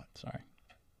fucking thought. Sorry.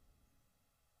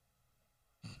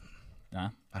 Nah,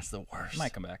 That's the worst.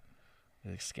 might come back.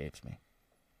 It escapes me.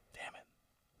 Damn it.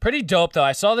 Pretty dope though.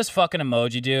 I saw this fucking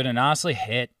emoji, dude, and honestly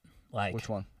hit like Which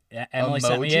one? Emily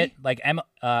sent me Emoji? it. Like A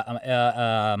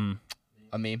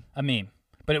meme. a meme,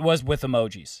 but it was with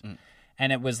emojis,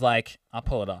 and it was like I'll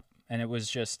pull it up, and it was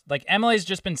just like Emily's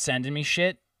just been sending me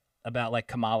shit about like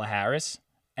Kamala Harris,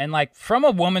 and like from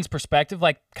a woman's perspective,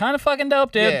 like kind of fucking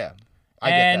dope, dude. Yeah. I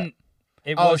get and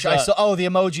that. it Oh, was I saw. The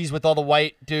emojis with all the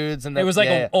white dudes and it was like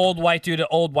yeah, an old white dude,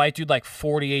 like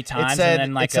 48 times, and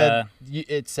then like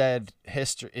it said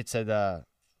history. It said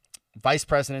vice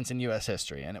presidents in U.S.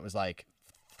 history, and it was like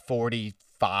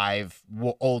 45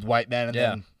 old white men and Yeah.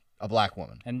 then a black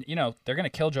woman. and you know they're gonna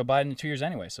kill Joe Biden in 2 years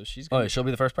anyway, so she's gonna Oh, she'll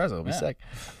be the first president. It'll be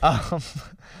Yeah.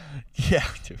 sick. Yeah,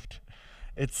 dude.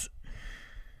 It's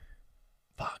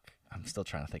fuck. I'm still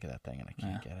trying to think of that thing, and I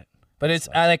can't get it. But it's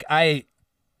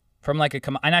from like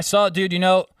and I saw, dude. You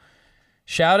know,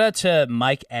 shout out to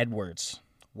Mike Edwards.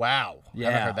 Wow.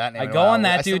 Yeah. Haven't heard that name. I in a go while. on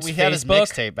that I said dude's we had his Facebook.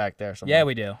 mixtape back there. Somewhere. Yeah,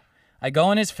 we do. I go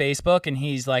on his Facebook and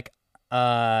he's like,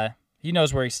 he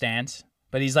knows where he stands,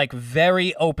 but he's like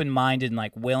very open-minded and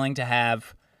like willing to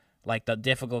have like the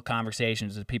difficult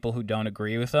conversations with people who don't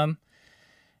agree with him.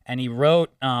 And he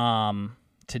wrote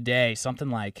today something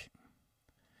like,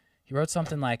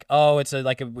 oh, it's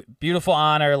a beautiful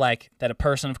honor, like that a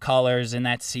person of color is in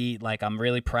that seat. Like I'm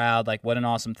really proud. Like what an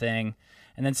awesome thing.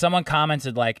 And then someone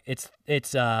commented like it's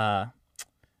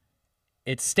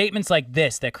statements like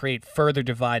this that create further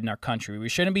divide in our country. We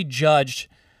shouldn't be judged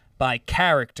by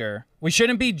character. We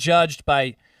shouldn't be judged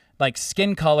by like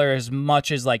skin color as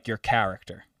much as like your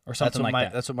character or something like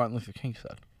that. That's what Martin Luther King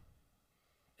said.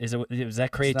 Does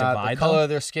that create It's not divide? the color though? of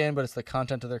their skin, but it's the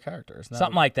content of their character. Isn't that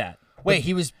Something like that. Wait,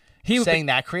 he was saying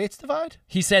that creates divide?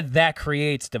 He said that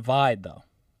creates divide though.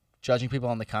 Judging people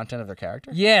on the content of their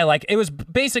character? Yeah, like it was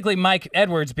basically Mike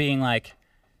Edwards being like,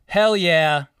 "Hell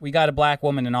yeah, we got a black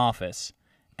woman in office,"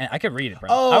 and I could read it, bro.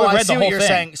 Oh, would I read see the what whole you're thing.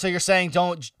 saying. So you're saying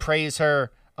don't praise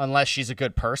her unless she's a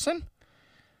good person?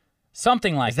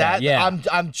 Something like Is that? Yeah.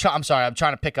 I'm sorry. I'm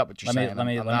trying to pick up what you're saying. I'm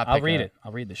not I'll picking read up. it.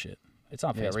 I'll read the shit. It's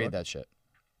on Yeah, Facebook. read that shit.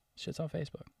 Shit's on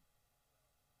Facebook.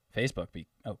 Facebook be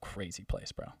crazy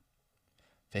place, bro.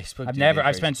 Facebook.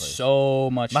 I've spent so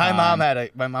much My time.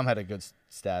 mom had a good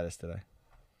status today.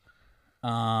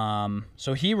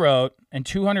 So he wrote, and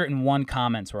 201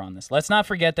 comments were on this. Let's not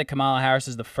forget that Kamala Harris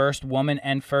is the first woman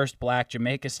and first black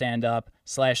Jamaica stand-up /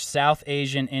 South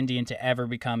Asian Indian to ever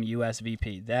become U.S.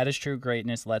 VP. That is true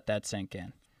greatness. Let that sink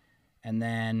in. And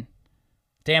then,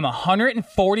 damn,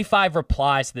 145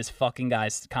 replies to this fucking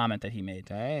guy's comment that he made.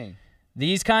 Dang.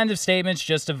 These kinds of statements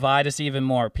just divide us even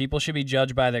more. People should be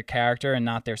judged by their character and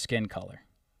not their skin color.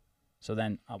 So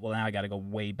then, now I got to go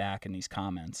way back in these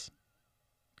comments.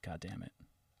 God damn it.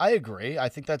 I agree. I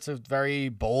think that's a very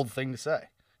bold thing to say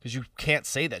because you can't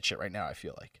say that shit right now. I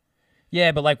feel like.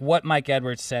 Yeah, but like what Mike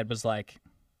Edwards said was like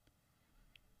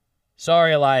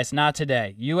Sorry, Elias, not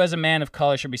today. You as a man of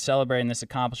color should be celebrating this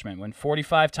accomplishment. When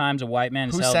 45 times a white man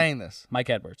is Who's held... saying this? Mike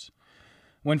Edwards.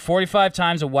 When 45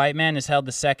 times a white man is held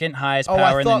the second highest Oh, power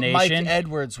I in the thought nation... Mike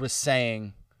Edwards was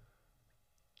saying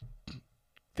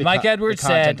Mike Edwards the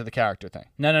content said... of the character thing.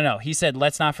 No. He said,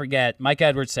 let's not forget... Mike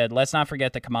Edwards said, let's not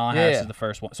forget that Kamala Harris Yeah. is the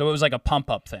first one. So it was like a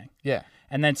pump-up thing. Yeah.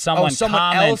 And then someone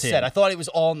commented... else said. I thought it was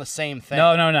all in the same thing.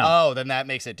 No. Oh, then that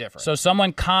makes it different. So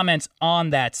someone comments on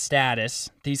that status.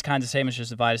 These kinds of statements just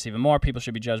divide us even more. People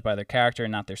should be judged by their character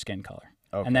and not their skin color.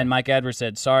 Okay. And then Mike Edwards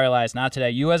said, sorry, Elias, not today.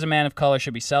 You as a man of color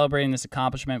should be celebrating this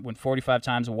accomplishment when 45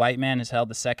 times a white man has held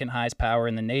the second highest power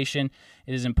in the nation.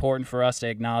 It is important for us to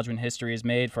acknowledge when history is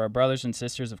made for our brothers and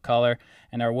sisters of color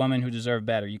and our women who deserve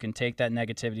better. You can take that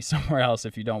negativity somewhere else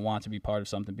if you don't want to be part of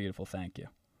something beautiful. Thank you.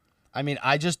 I mean,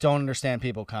 I just don't understand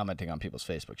people commenting on people's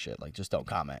Facebook shit. Like, just don't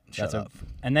comment. Shut up.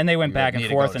 And then they went back and need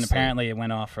to forth, go to and sleep. apparently it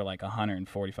went off for like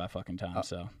 145 fucking times.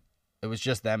 So It was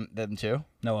just them too.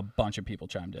 no, a bunch of people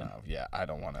chimed in. Oh yeah, I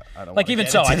don't want to. I don't. Like wanna even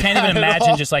get so, into I can't that even at imagine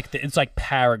all. just like it's like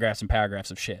paragraphs and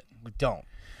paragraphs of shit. We don't.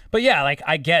 But yeah, like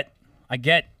I get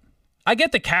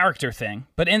the character thing,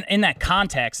 but in that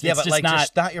context, Yeah, it's but just like, not.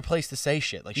 just not your place to say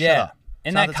shit. Like, shut Yeah, up. in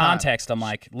It's not that the time. context, I'm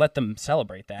like, let them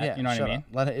celebrate that. Yeah, you know what I shut mean? up.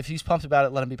 Let it, if he's pumped about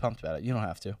it, let him be pumped about it. You don't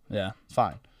have to. Yeah. It's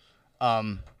fine.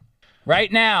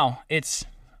 Right now, it's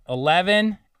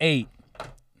 11/8.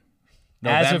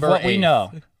 As of November what we 8th.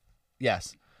 know,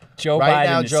 Yes. Joe Right Biden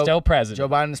now, is Joe- still president. Joe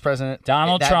Biden is president.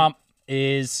 Donald That- Trump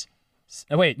is.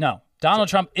 Oh, wait, no. Donald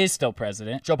Trump is still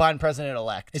president. Joe Biden president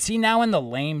elect. Is he now in the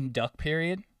lame duck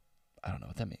period? I don't know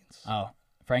what that means. Oh,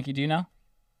 Frankie, do you know?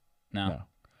 No.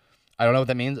 I don't know what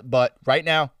that means. But right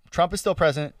now, Trump is still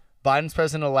president. Biden's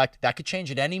president elect. That could change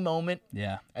at any moment,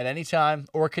 Yeah. at any time,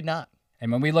 or it could not.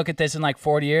 And when we look at this in like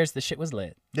 40 years, this shit was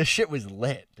lit. This shit was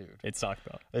lit, dude. It sucked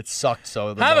though. It sucked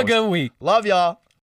so. Have a good week. Love y'all.